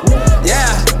down. Yeah,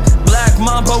 Black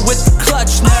Mamba with the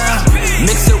clutch now.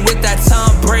 Mix it with that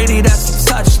Tom Brady, that's a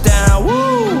touchdown.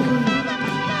 Woo!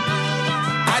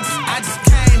 I just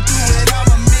came through it, all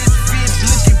my misfits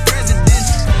looking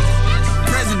presidential.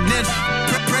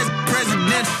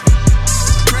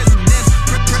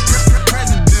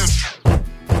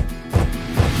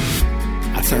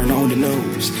 I turn on the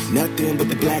news, nothing but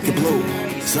the black and blue.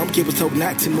 Some kid was told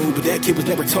not to move, but that kid was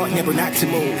never taught never not to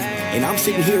move. And I'm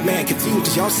sitting here, man, confused,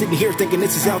 cause y'all sitting here thinking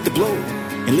this is out the blue.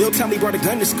 And Lil Tommy brought a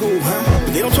gun to school, huh?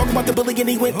 But they don't talk about the bullying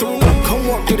he went through. Come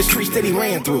walk through the streets that he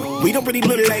ran through. We don't really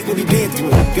look like what we been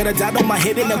through. Got a dot on my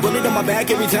head and a bullet on my back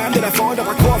every time that I fall up,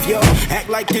 I cough, yo. Act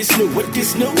like this new, what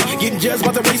this new? Getting judged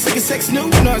by the race like a sex new.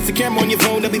 No, it's the camera on your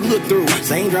phone that we look through.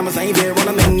 Same drama, same bear on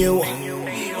the menu.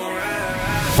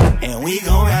 And we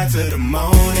gon' ride to the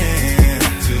morning,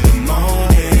 to the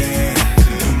morning,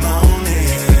 to the morning.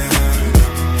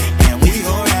 And we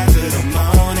gon' ride to the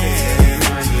morning,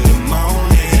 to the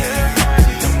morning,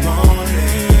 to the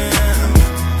morning.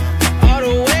 All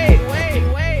the way.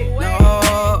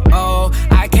 No,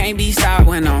 I can't be stopped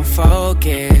when I'm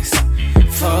focused,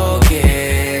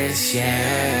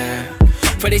 yeah.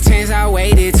 For the chance I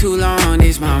waited too long,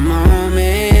 this my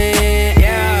moment,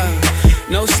 yeah.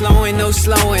 No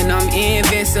slowing, I'm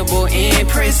invincible in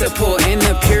principle. In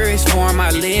the purest form,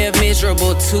 I live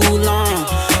miserable too long.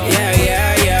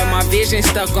 Yeah, my vision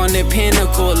stuck on the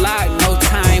pinnacle. Lock, no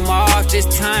time off,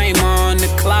 just time on the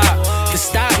clock. To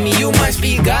stop me, you must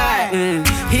be God.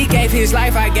 He gave his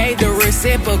life, I gave the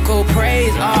reciprocal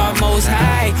praise. Almost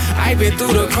high, I've been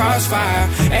through the crossfire.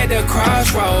 At the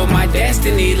crossroad, my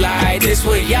destiny lied. This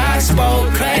what y'all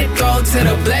spoke, cut, go to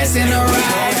the blessing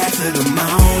arise. To the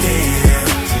morning.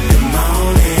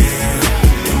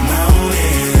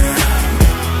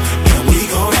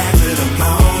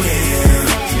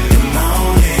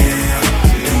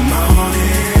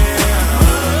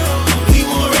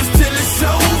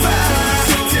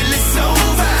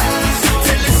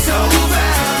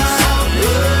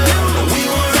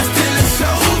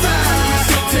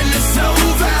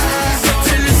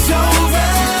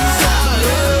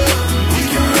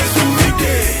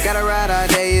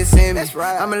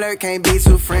 I'm alert, can't be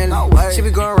too friendly. She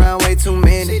be going around way too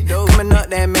many. Coming up,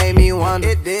 that made me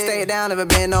wonder. Stay down, never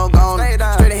been no goner.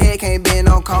 Straight ahead, can't be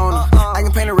no corner. I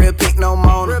can paint a real pic, no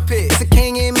Mona. It's a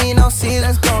king in me, no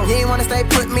Caesar. You ain't wanna stay,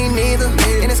 put me neither.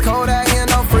 And it's cold out here,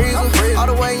 no freezer. All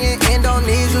the way in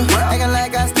Indonesia. Acting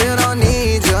like I still don't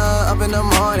need ya. Up in the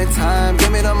morning time,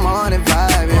 give me the morning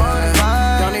vibe,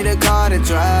 yeah. Don't need a car to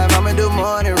drive, I'ma do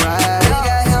more than ride. We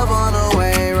got help on the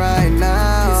way right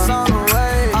now.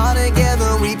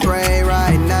 Pray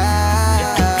right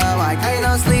now. I can't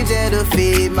no sleep just to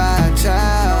feed my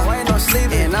child. No, ain't no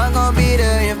sleep, and I'm gonna be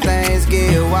there if things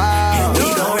get wild. And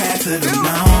we gon' ride to the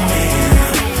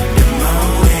morning, the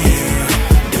morning,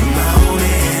 the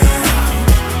morning.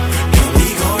 And we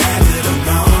gon' ride to the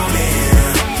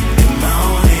morning, the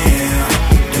morning,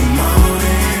 the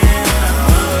morning.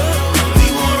 We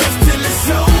gon' rest till it's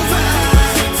over,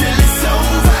 till it's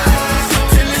over,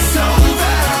 till it's over.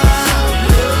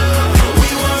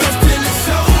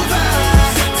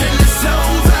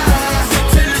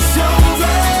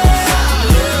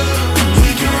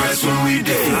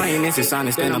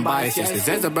 Understand I'm biased, yes. The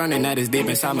sense of burning that is deep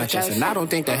inside my chest. And I don't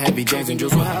think that heavy James and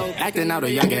juice will help. Acting out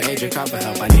a younger age, it for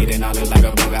help. I need it knowledge like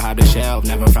a burger out the shelf.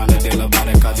 Never found a deal about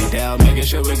it, cause he dealt. Making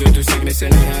sure we good through sickness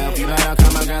and health. You know how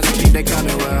come my guys keep they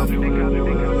coming well.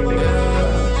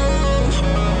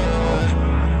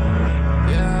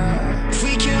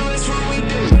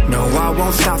 No, I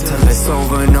won't stop till it's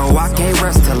over. No, I can't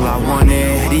rest till I want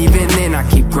it. Even then, I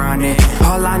keep grinding.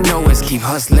 All I know is keep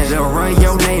hustling. To run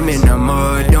your name in the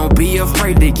mud. Don't be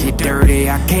afraid to get dirty.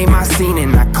 I came, I seen,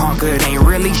 and I conquered. Ain't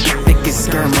really shit that can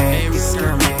scare me.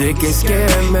 That can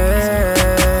scare me.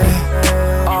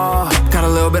 Got a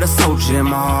little bit of soldier in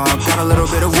my heart. Got a little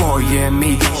bit of warrior in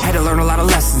me. Had to learn a lot of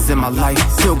lessons in my life.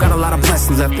 Still got a lot of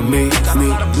blessings left in me.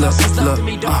 Look,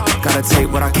 gotta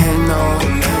take what I can know.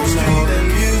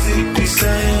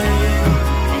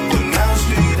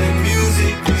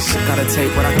 Gotta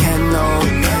take what I can know.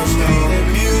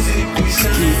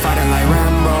 Keep fighting like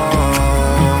Rambo.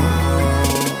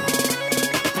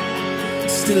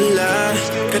 Still alive,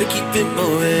 gotta keep it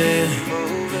moving.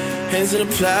 Hands in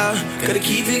the plow, gotta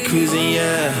keep it cruising,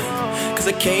 yeah. Cause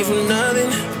I came from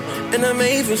nothing, and I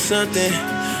made from something.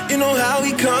 You know how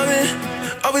we coming,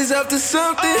 always after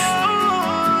something.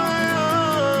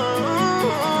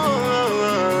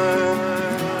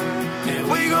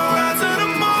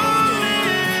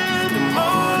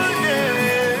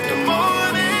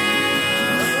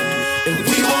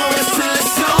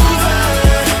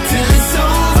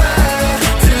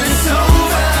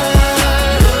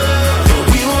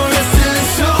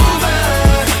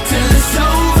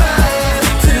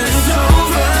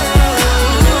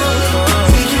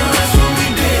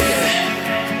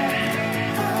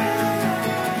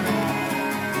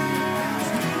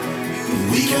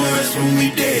 When we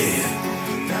dead,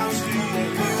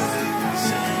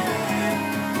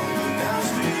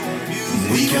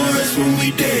 we can rest when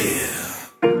we dead.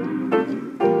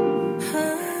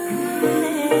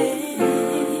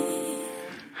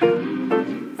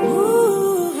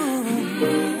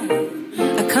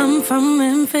 from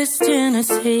Memphis,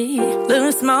 Tennessee.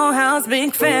 Little small house,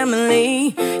 big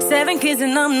family. 7 kids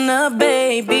and I'm the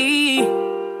baby.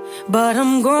 But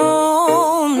I'm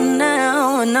grown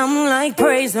now and I'm like,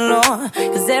 praise the Lord.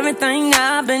 Cause everything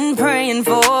I've been praying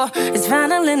for is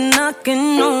finally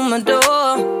knocking on my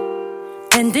door.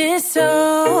 And it's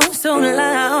so, so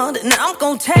loud, and I'm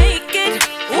gonna take it.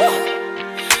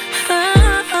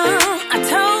 I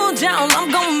told y'all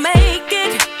I'm gonna make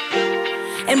it.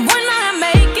 And when I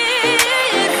make it,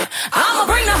 I'ma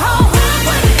bring the whole world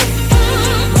with me.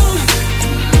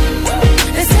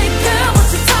 They say, girl, what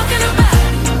you talking about?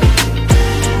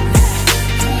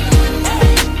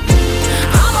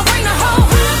 I'ma bring the whole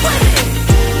world with me.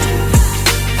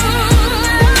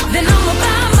 Then I'ma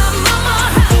buy my mama a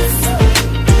house.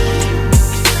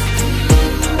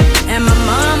 And my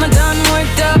mama done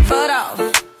worked up butt off.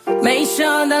 Made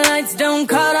sure the lights don't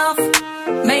cut off.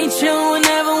 Made sure we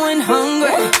never went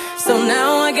hungry. So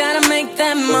now I gotta make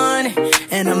that money.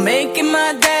 And I'm making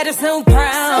my daddy so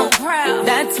proud.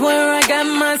 That's where I got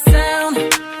my sound.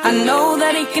 I know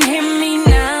that he can hear me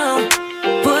now.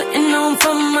 Putting on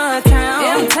for my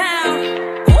town.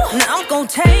 Now I'm gonna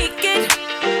take it.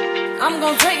 I'm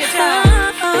gonna take it down.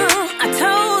 I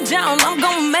told y'all I'm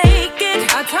gonna make it.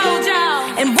 I told y'all.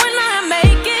 And when I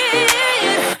make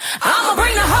it, I'ma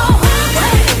bring the whole world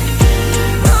with me.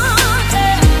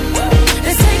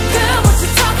 They say, girl, what you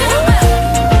talking about?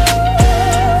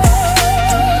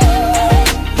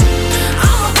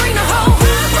 I'ma bring the whole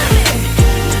world with me.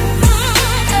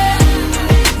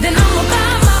 Then I'ma buy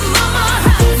my mama a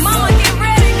house. Mama, get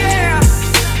ready, girl.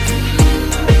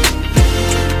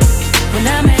 When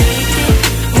I make it,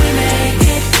 we make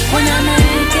it. When I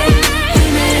make it, we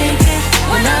make it.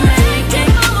 When I make it,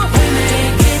 we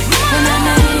make it. When I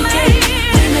make it,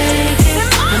 we make it.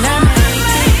 When I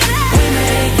make it, we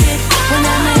make it. When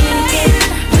I make it,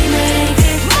 we make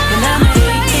it. When I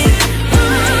make it, we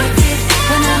make it.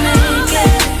 When I make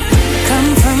it. Come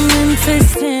from Memphis,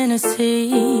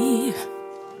 Tennessee.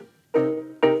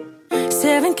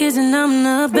 7 kids and I'm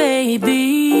the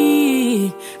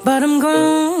baby. But I'm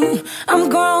grown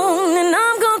and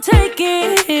I'm gonna take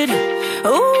it.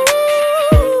 Ooh,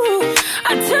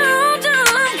 I told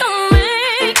y'all I'm gonna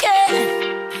make it.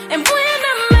 And when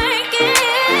I make it,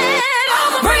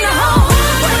 I'ma bring the whole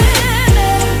world with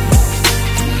me.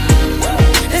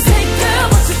 They say, girl,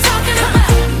 what you talking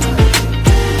about?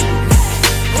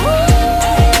 Ooh,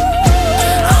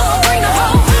 I'ma bring the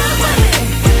whole world with me.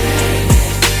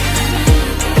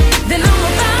 Then I'ma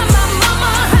buy my mama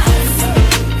a house.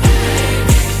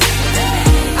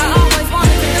 I always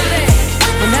wanted to do that.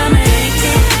 When I make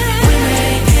it, we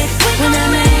make it. When I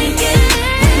make it,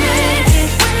 we make it.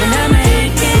 When I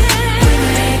make it, we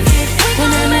make it.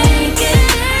 When I make it,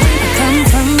 I come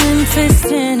from Memphis,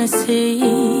 Tennessee.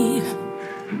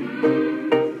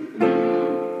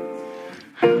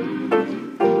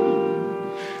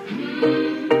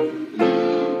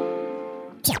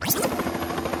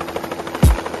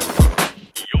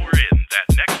 You're in that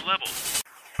next level.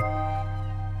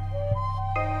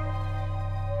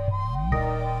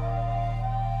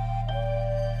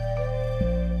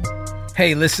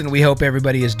 Hey, listen, we hope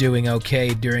everybody is doing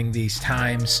okay during these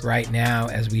times right now.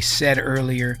 As we said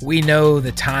earlier, we know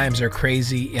the times are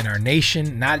crazy in our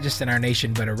nation, not just in our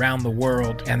nation, but around the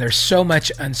world. And there's so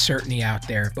much uncertainty out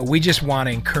there. But we just want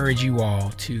to encourage you all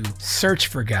to search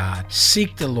for God,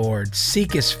 seek the Lord,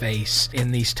 seek His face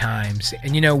in these times.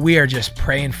 And you know, we are just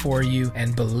praying for you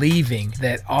and believing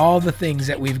that all the things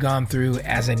that we've gone through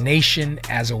as a nation,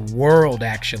 as a world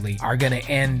actually, are going to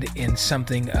end in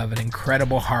something of an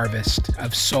incredible harvest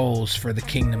of souls for the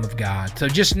kingdom of God. So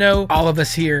just know, all of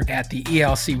us here at the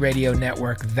ELC Radio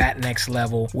Network, That Next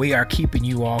Level, we are keeping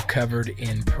you all covered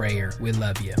in prayer. We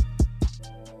love you.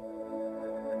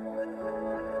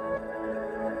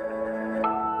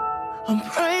 I'm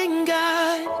praying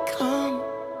God come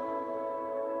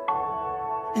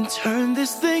and turn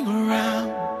this thing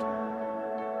around.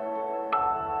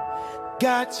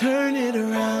 God turn it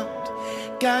around.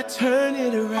 God turn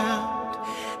it around.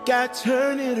 God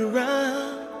turn it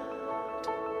around.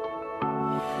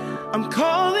 I'm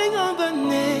calling on the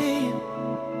name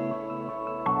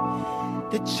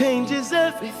that changes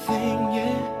everything,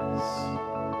 yes.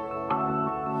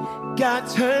 God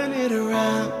turn it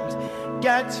around.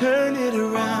 God turn it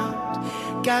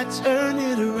around. God turn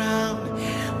it around.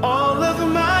 All of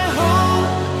my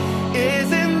hope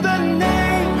is in the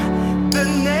name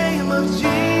of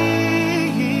Jesus.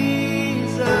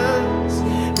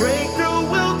 Breakthrough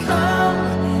will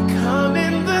come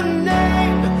in the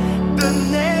name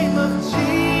of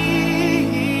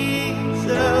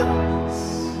Jesus.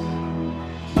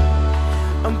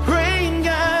 I'm praying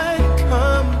God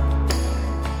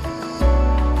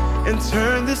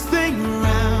turn this thing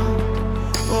around.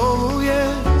 Oh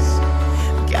yes,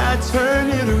 God turn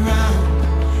it around.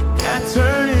 God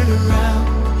turn it around.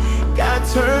 God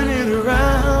turn it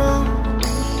around.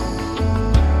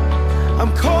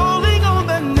 I'm calling on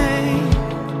the name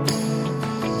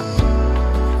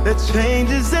that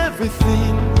changes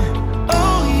everything.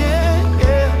 Oh yeah,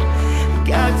 yeah.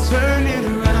 God turn it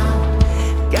around.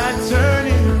 God turn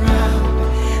it around.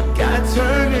 God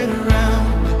turn it around.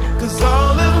 'Cause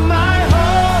all of my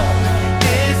hope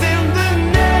is in the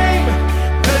name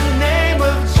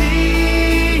of Jesus.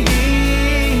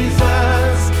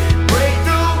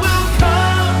 Breakthrough will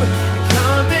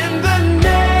come in the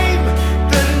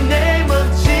name of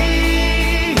Jesus.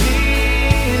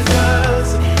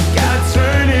 God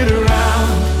turn it around.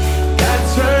 God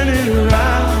turn it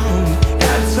around.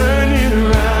 God turn it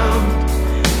around.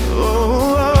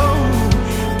 Oh,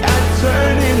 God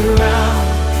turn it around.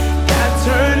 God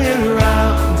turn it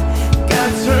around.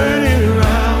 God turn it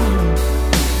around.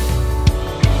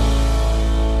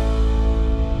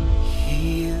 He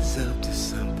is up to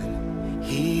something.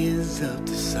 He is up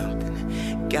to something.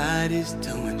 God is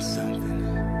doing something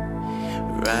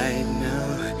right now.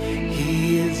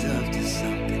 He is up to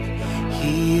something.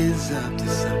 He is up to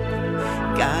something.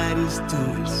 God is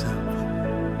doing something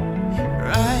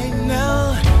right now.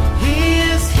 He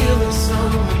is healing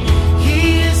someone. He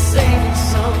is saving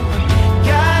someone.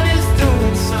 God is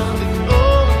doing something.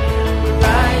 Oh,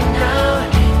 right now.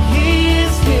 He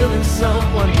is healing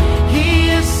someone. He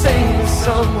is saving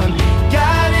someone.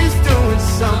 God is doing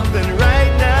something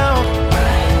right now.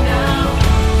 Right now.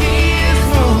 He is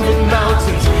moving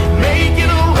mountains,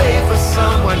 making a way for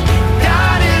someone.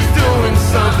 God is doing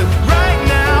something right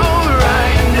now.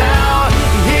 Right now.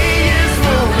 He is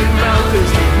moving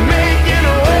mountains, making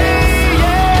a way.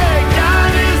 Yeah,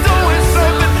 God is doing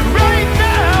something right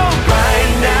now.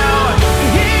 Right now.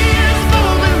 He is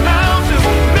moving mountains,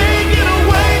 making a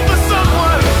way for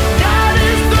someone. God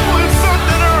is doing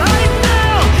something right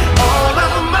now. All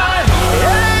of my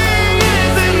aim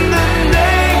is in the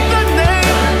name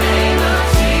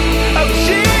of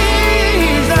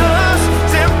Jesus.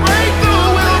 Say breakthrough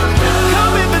will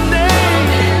come in the name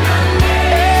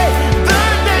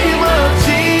of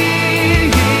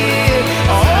Jesus.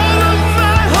 All of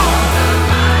my hope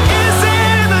is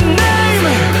in the name.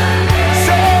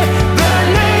 Say the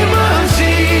name of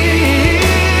Jesus.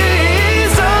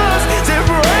 Say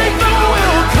breakthrough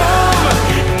will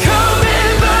come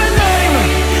in the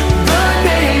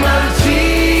name of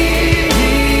Jesus.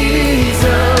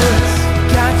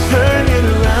 God turn it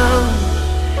around,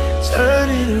 turn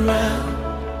it around.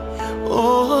 Oh,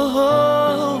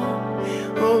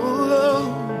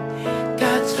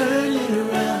 God turn it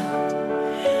around,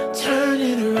 turn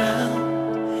it around,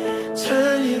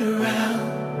 turn it around.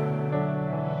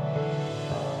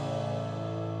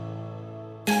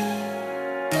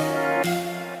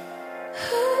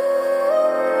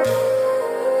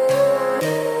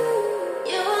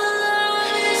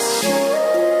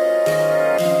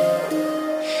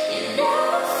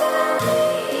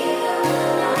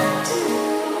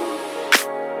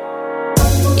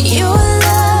 Your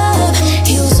love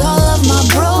heals all of my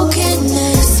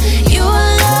brokenness. Your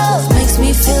love makes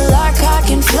me feel like I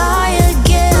can fly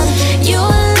again.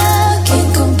 Your love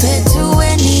can't compare to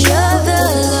any other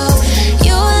love.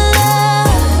 Your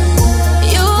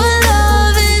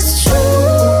love is true.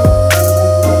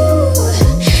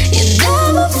 You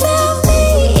never fail me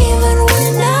even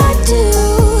when I do.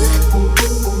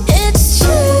 It's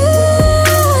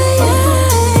true.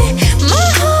 My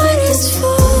heart is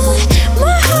full.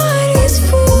 My heart is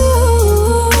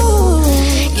full.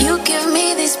 You give me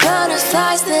these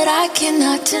butterflies that I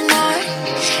cannot deny.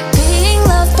 Being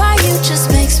loved by you just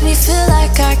makes me feel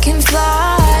like I can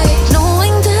fly.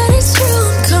 Knowing that it's true,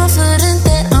 I'm confident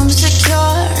that I'm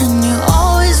secure. And you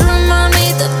always remind me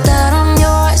that I'm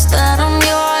yours, that I'm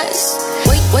yours.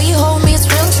 Wait, you hold me, it's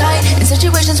real tight. In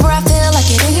situations where I feel like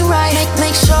it ain't right,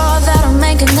 make sure that I'm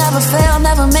making never fail,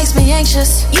 never makes me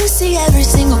anxious. You see every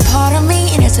single part of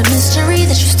me, and it's a mystery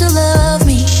that you still love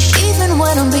me. Even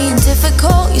when I'm being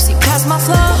difficult, you see past my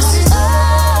flaws.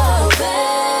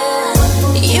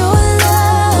 Your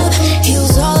love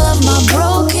heals all of my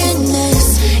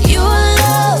brokenness. Your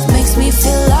love makes me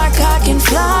feel like I can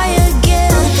fly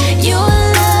again. Your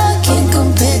love can't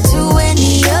compare to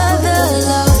any other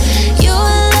love. Your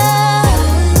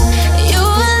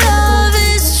love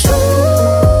is true.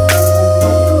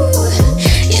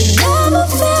 You never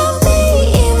fail me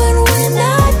even when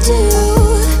I do.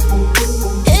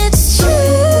 It's true.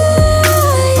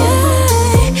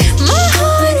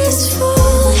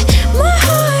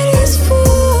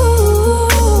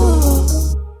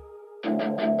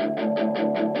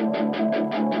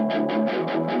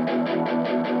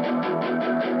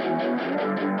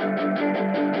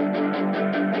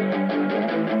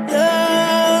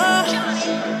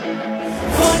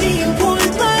 Funny you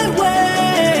point my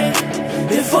way,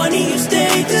 and funny you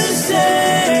stayed the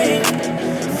same.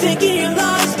 Thinking your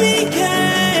lies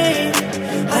became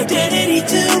identity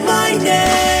to my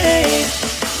name.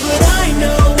 But I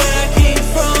know where I came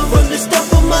from the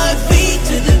stomp of my feet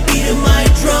to the beat of my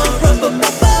drum.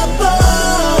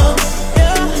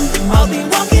 Yeah, I'll be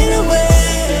walking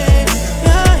away.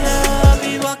 Yeah, I'll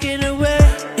be walking away.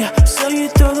 Yeah, so you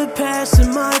throw the past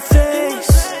in my face.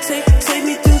 Take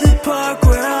me through the park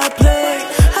where I play.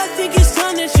 I think it's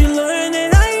time that you learn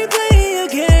that I ain't playing your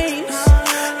games.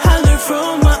 I learned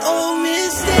from my old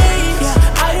mistakes.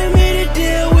 Yeah, I done made a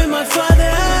deal with my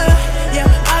father. Yeah,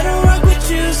 I don't rock with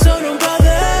you, so don't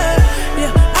bother.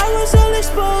 Yeah, I was all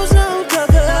exposed, no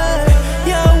cover.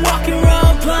 Yeah, walking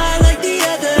around blind like the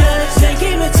others. Then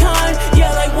came a time,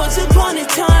 yeah, like once upon a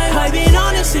time. I've been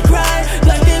honest and cried,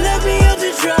 like they left me out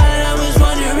to dry. I was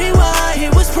wondering why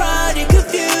it was pride and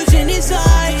confusion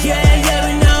inside. Yeah,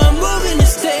 but now I'm moving to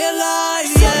stay alive.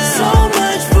 Yeah, so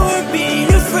much for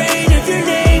being afraid of your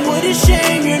name. What a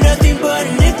shame, you're nothing but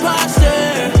an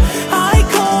imposter. I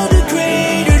called a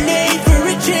greater name for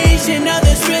a change, and now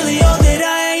that's really all that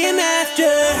I am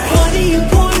after. Funny you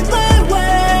point my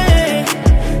way,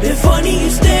 and funny you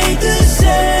stayed the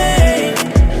same.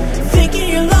 Thinking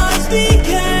your lies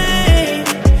became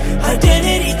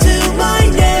identity to my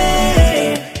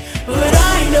name. But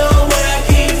I know where I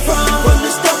came from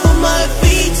the stomp of my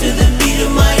feet to the beat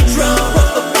of my drum.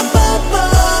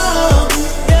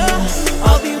 Yeah,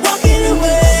 I'll be walking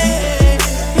away.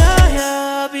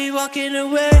 Yeah, I'll be walking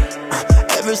away.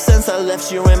 Ever since I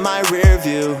left you in my rear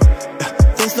view,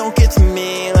 things don't get to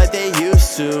me like they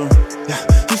used to.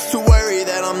 Used to worry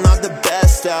that I'm not the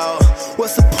best out.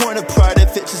 What's the point of pride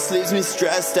if it just leaves me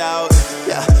stressed out?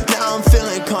 Yeah, now I'm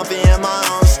feeling comfy in my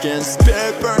own skin.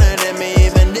 Spirit burning in me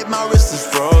even if my wrist is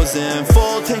frozen.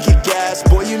 Full tank of gas,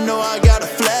 boy, you know I got a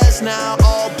flash now.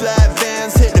 All black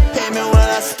Vans hit the pavement when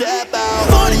I step out.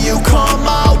 Funny you come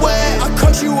my way, I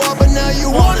cut you off but now you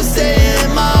wanna stay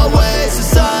in my way. So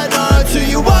side on to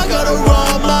you, I gotta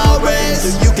run my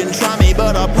race. You can try me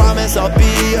but I promise I'll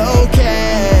be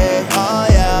okay. Oh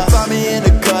yeah, find me in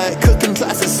the cut, cooking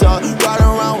glasses up, riding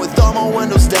around with all my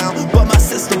windows down, but my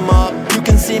system up. You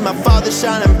can see my father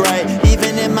shining bright,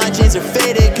 even if my jeans are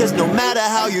faded. Cause no matter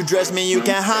how you dress me, you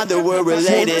can't hide that we're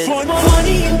related.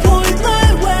 Funny you point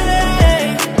my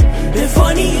way, and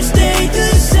funny you stayed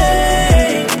the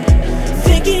same.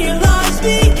 Thinking your lies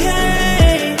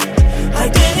became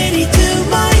identity to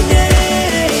my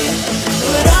name.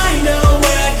 But I know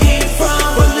where I came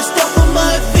from the stomp of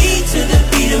my feet to the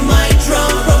beat of my drum.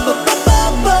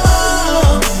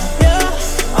 Yeah,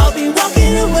 I'll be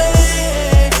walking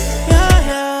away.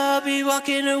 Yeah, I'll be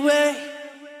walking away.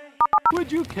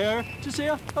 Would you care to say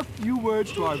a few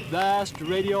words to our vast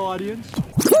radio audience?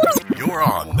 You're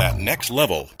on that next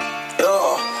level.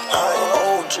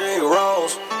 OG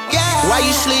Rose. Yeah. Why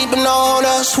you sleeping on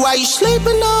us? Why you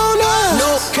sleeping on us?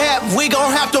 No cap, we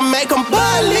gon' have to make them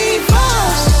believe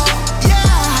us. Yeah.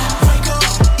 Wake up.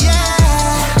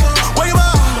 Yeah. Wake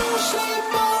up.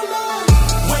 Sleep on us.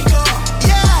 Wake up.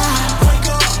 Yeah. Wake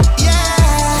up.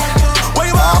 Yeah.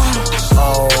 Wake up.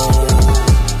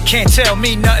 Can't tell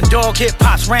me nothing, dog. Hip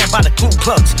hop's ran by the Ku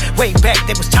Klux. Way back,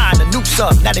 they was tying the noose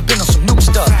up. Now they been on some new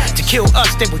stuff. To kill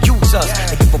us, they will use us.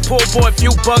 They give a poor boy a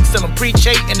few bucks, tell him preach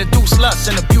hate and induce lust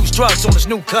and abuse drugs on his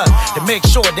new cut. To make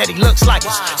sure that he looks like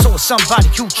us, so it's somebody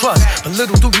you trust. But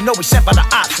little do you know he's sent by the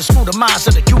ops to screw the minds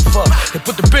of the youth up. They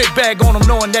put the big bag on him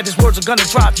knowing that his words are gonna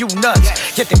drive you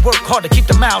nuts. Yet they work hard to keep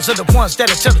the mouths of the ones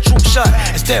that'll tell the truth shut.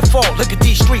 It's their fault, look at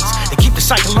these streets. They keep the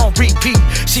cycle on repeat.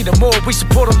 See, the more we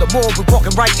support them, the more we're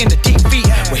walking right in the defeat.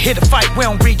 We're here to fight, we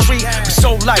don't retreat. We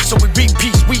sold life, so we read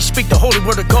peace. We speak the holy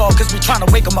word of God, cause we trying to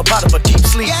wake them up out of a deep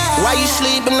sleep. Yeah. Why you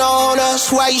sleeping on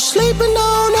us? Why you sleeping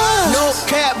on us? No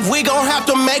cap, we gon' have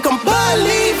to make them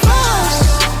believe us.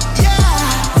 Yeah.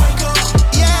 Wake up.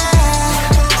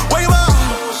 Yeah. Wake up.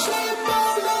 Sleep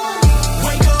on us.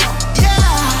 Wake up.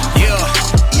 Yeah.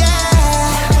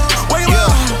 Yeah. Wake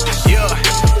up.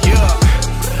 Yeah.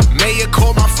 Mayor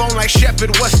call my phone like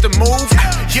Shepherd, what's the move?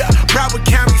 Yeah. Broward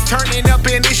County's turning up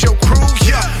and it's your crew.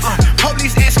 Yeah.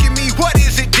 Police asking me what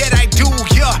is it that I do?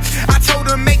 Yeah. I told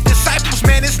them make disciples,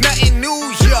 man, it's nothing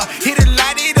new. Yeah. Hit it,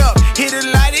 light it up. Hit it,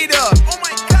 light it up. Oh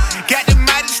my God. Got the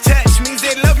Midas touch, means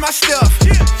they love my stuff.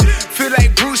 Feel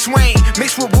like Bruce Wayne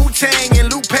mixed with Wu-Tang and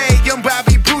Lupe. Young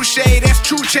Bobby Boucher, that's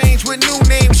true change with new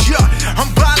names. Yeah. I'm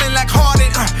ballin' like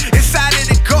Harden. Inside of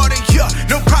the garden. Yeah.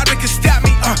 No problem can stop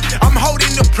me. I'm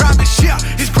holding the promise. Yeah.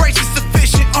 His grace is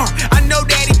sufficient. I know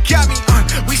that he got me.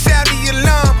 We sound the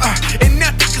alarm. And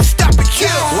nothing can stop it.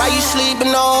 Yeah. Why you sleeping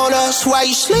sleeping on us? Why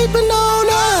you sleeping on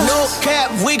us? No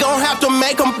cap, we gon' have to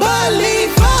make them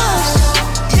believe us.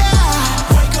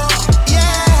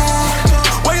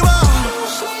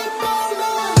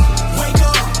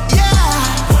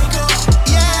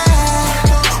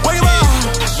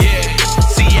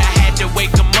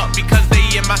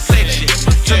 My section.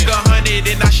 Took 100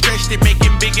 and I stretched it,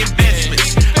 making big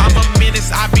investments. I'm a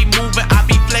menace, I be moving, I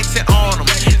be flexing on them.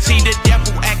 See the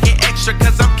devil acting extra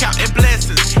cause I'm counting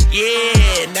blessings.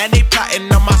 Yeah, now they plotting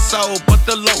on my soul, but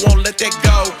the Lord won't let that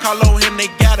go. Call on him,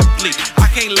 they gotta flee. I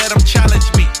can't let them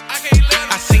challenge me.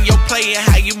 I seen your play and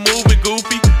how you moving,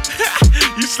 goofy.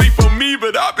 You sleep on me,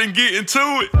 but I've been getting to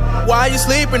it. Why you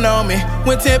sleeping on me?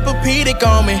 When Tempur-Pedic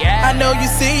on me. I know you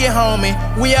see it, homie.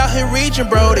 We out here reaching,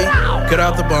 Brody. Get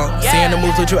off the bunk. Seeing the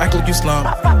moves that you act like you slump.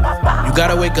 You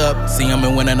gotta wake up. See him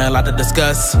and winning a lot to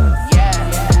discuss. And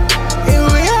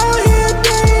we out here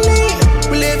daily.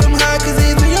 We live him high cause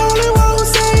he's the only one who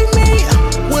saved me.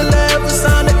 Will I ever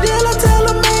sign a deal? I tell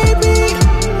him maybe.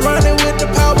 Running with the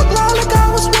power law like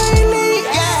I was Wayne.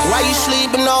 Why you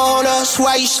sleeping on us?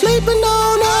 Why you sleeping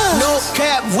on us? No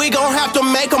cap, we gon' have to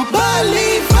make them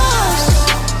believe us.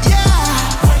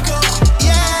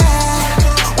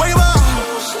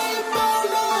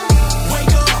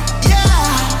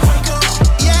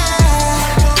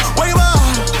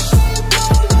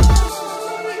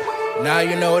 Now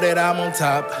you know that I'm on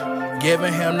top.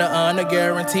 Giving him the honor,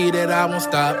 guarantee that I won't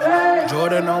stop.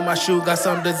 Jordan on my shoe, got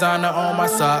some designer on my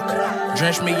sock.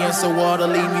 Drench me in some water,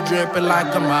 leave me dripping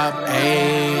like a mop.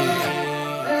 Ayy.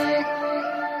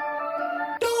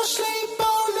 Don't sleep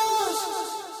on us.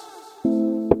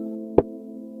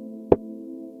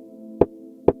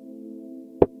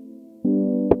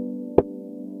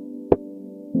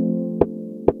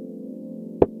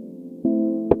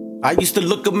 I used to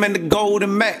look up in the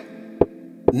Golden Mac.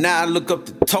 Now I look up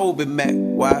to Toby Mac.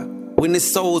 Why? When his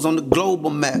soul's on the global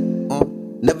map.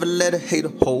 Never let a hater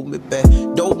hold me back.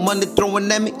 Dope money throwing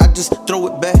at me, I just throw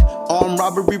it back. Armed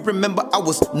robbery, remember I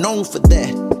was known for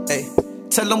that. Hey,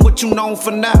 tell them what you known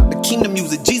for now. The kingdom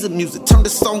music, Jesus music. Turn the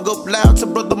song up loud.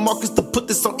 Tell Brother Marcus to put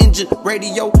this on engine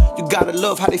radio. You gotta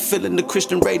love how they feel in the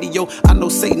Christian radio. I know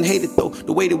Satan hated though,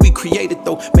 the way that we created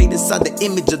though. Made inside the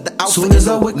image of the Alpha. Soon as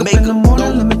I wake up in the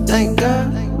morning, let me thank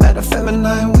God. Matter of fact, man,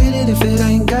 I ain't with it if it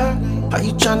ain't God. How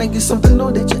you tryna get something know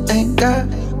that you ain't got?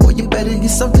 Or you better get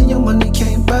something your money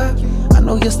can't buy. I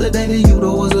know yesterday that you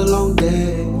though was a long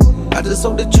day. I just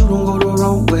hope that you don't go the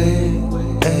wrong way.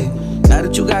 Hey, now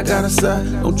that you got God inside,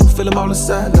 don't you feel him all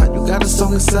inside? Now you got a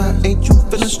song inside, ain't you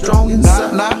feeling strong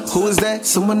inside? Nah, who is that?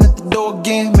 Someone at the door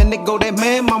again. Man, they go that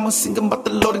man, mama singing about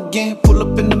the Lord again. Pull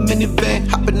up in the minivan,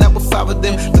 hopping out with 5 of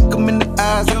them. Look them in the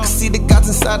eyes, I can see the gods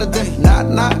inside of them.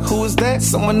 Nah, who is that?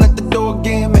 Someone at the door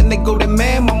again. Man, they go that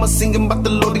man, mama singing about the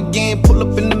Lord again. Pull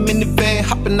up in the minivan,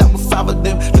 hopping out with 5 of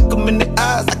them. Look them in the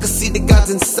eyes, I can see the gods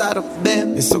inside of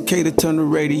them. It's okay to turn the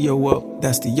radio up,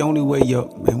 that's the only way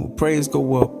up. Man, when prayers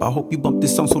go up, I hope you bump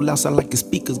this song so loud, sound like your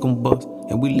speakers gon' bust.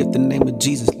 And we lift the name of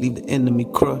Jesus, leave the enemy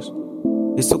crushed.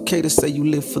 It's okay to say you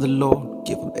live for the Lord.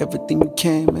 Give him everything you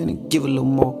can, man, and give a little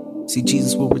more. See,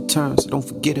 Jesus will return, so don't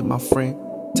forget it, my friend.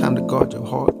 Time to guard your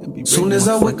heart and be ready. Soon as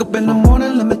I wake up in the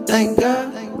morning, let me thank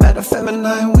God. Matter of fact, man,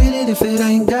 I ain't with it if it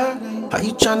ain't God. How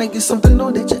you tryna get something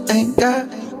know that you ain't got?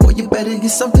 Boy, you better get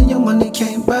something your money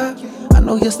can't buy. I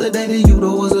know yesterday that you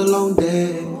though was a long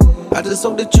day. I just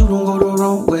hope that you don't go the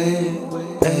wrong way.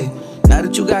 Hey, now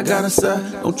that you got God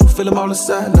inside, don't you feel him all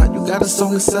inside? Now you got a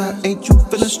song inside, ain't you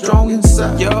feeling strong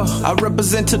inside? Yo, I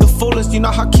represent to the fullest. You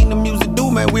know how kingdom music do,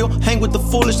 man. We'll hang with the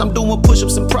foolish. I'm doing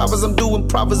push-ups and proverbs. I'm doing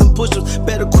proverbs and push-ups.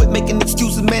 Better quit making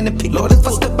excuses, man, and pick. Lord, if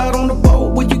I step out on the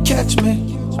boat, will you catch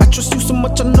me? I trust you so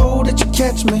much, I know that you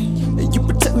catch me. And you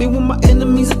protect me when my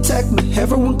enemies attack me.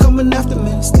 Everyone coming after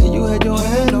me, still you had your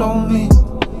hand on me.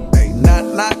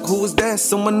 Knock, who is that?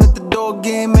 Someone at the door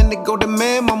again, man, they go to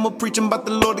man, mama preaching about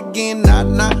the Lord again.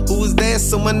 Knock, who is that?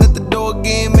 Someone at the door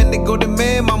again, man, they go to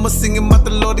man, mama singing about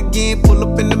the Lord again. Pull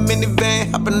up in the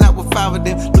minivan, hopping out with 5 of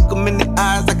them. Look them in the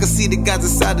eyes, I can see the guys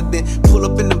inside of them. Pull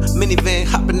up in the minivan,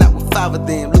 hopping out with 5 of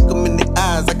them. Look them in the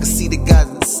eyes, I can see the guys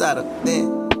inside of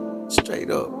them. Straight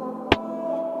up.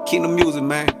 Kingdom music,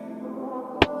 man.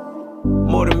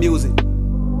 More than music.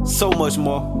 So much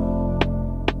more.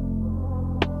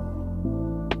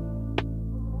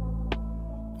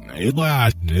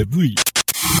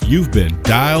 You've been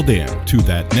dialed in to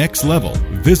that next level.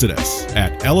 Visit us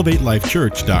at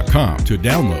elevatelife.church.com to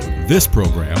download this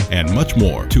program and much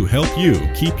more to help you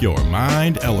keep your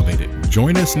mind elevated.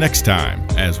 Join us next time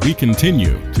as we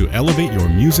continue to elevate your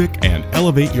music and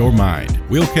elevate your mind.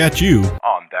 We'll catch you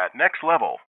on that next level.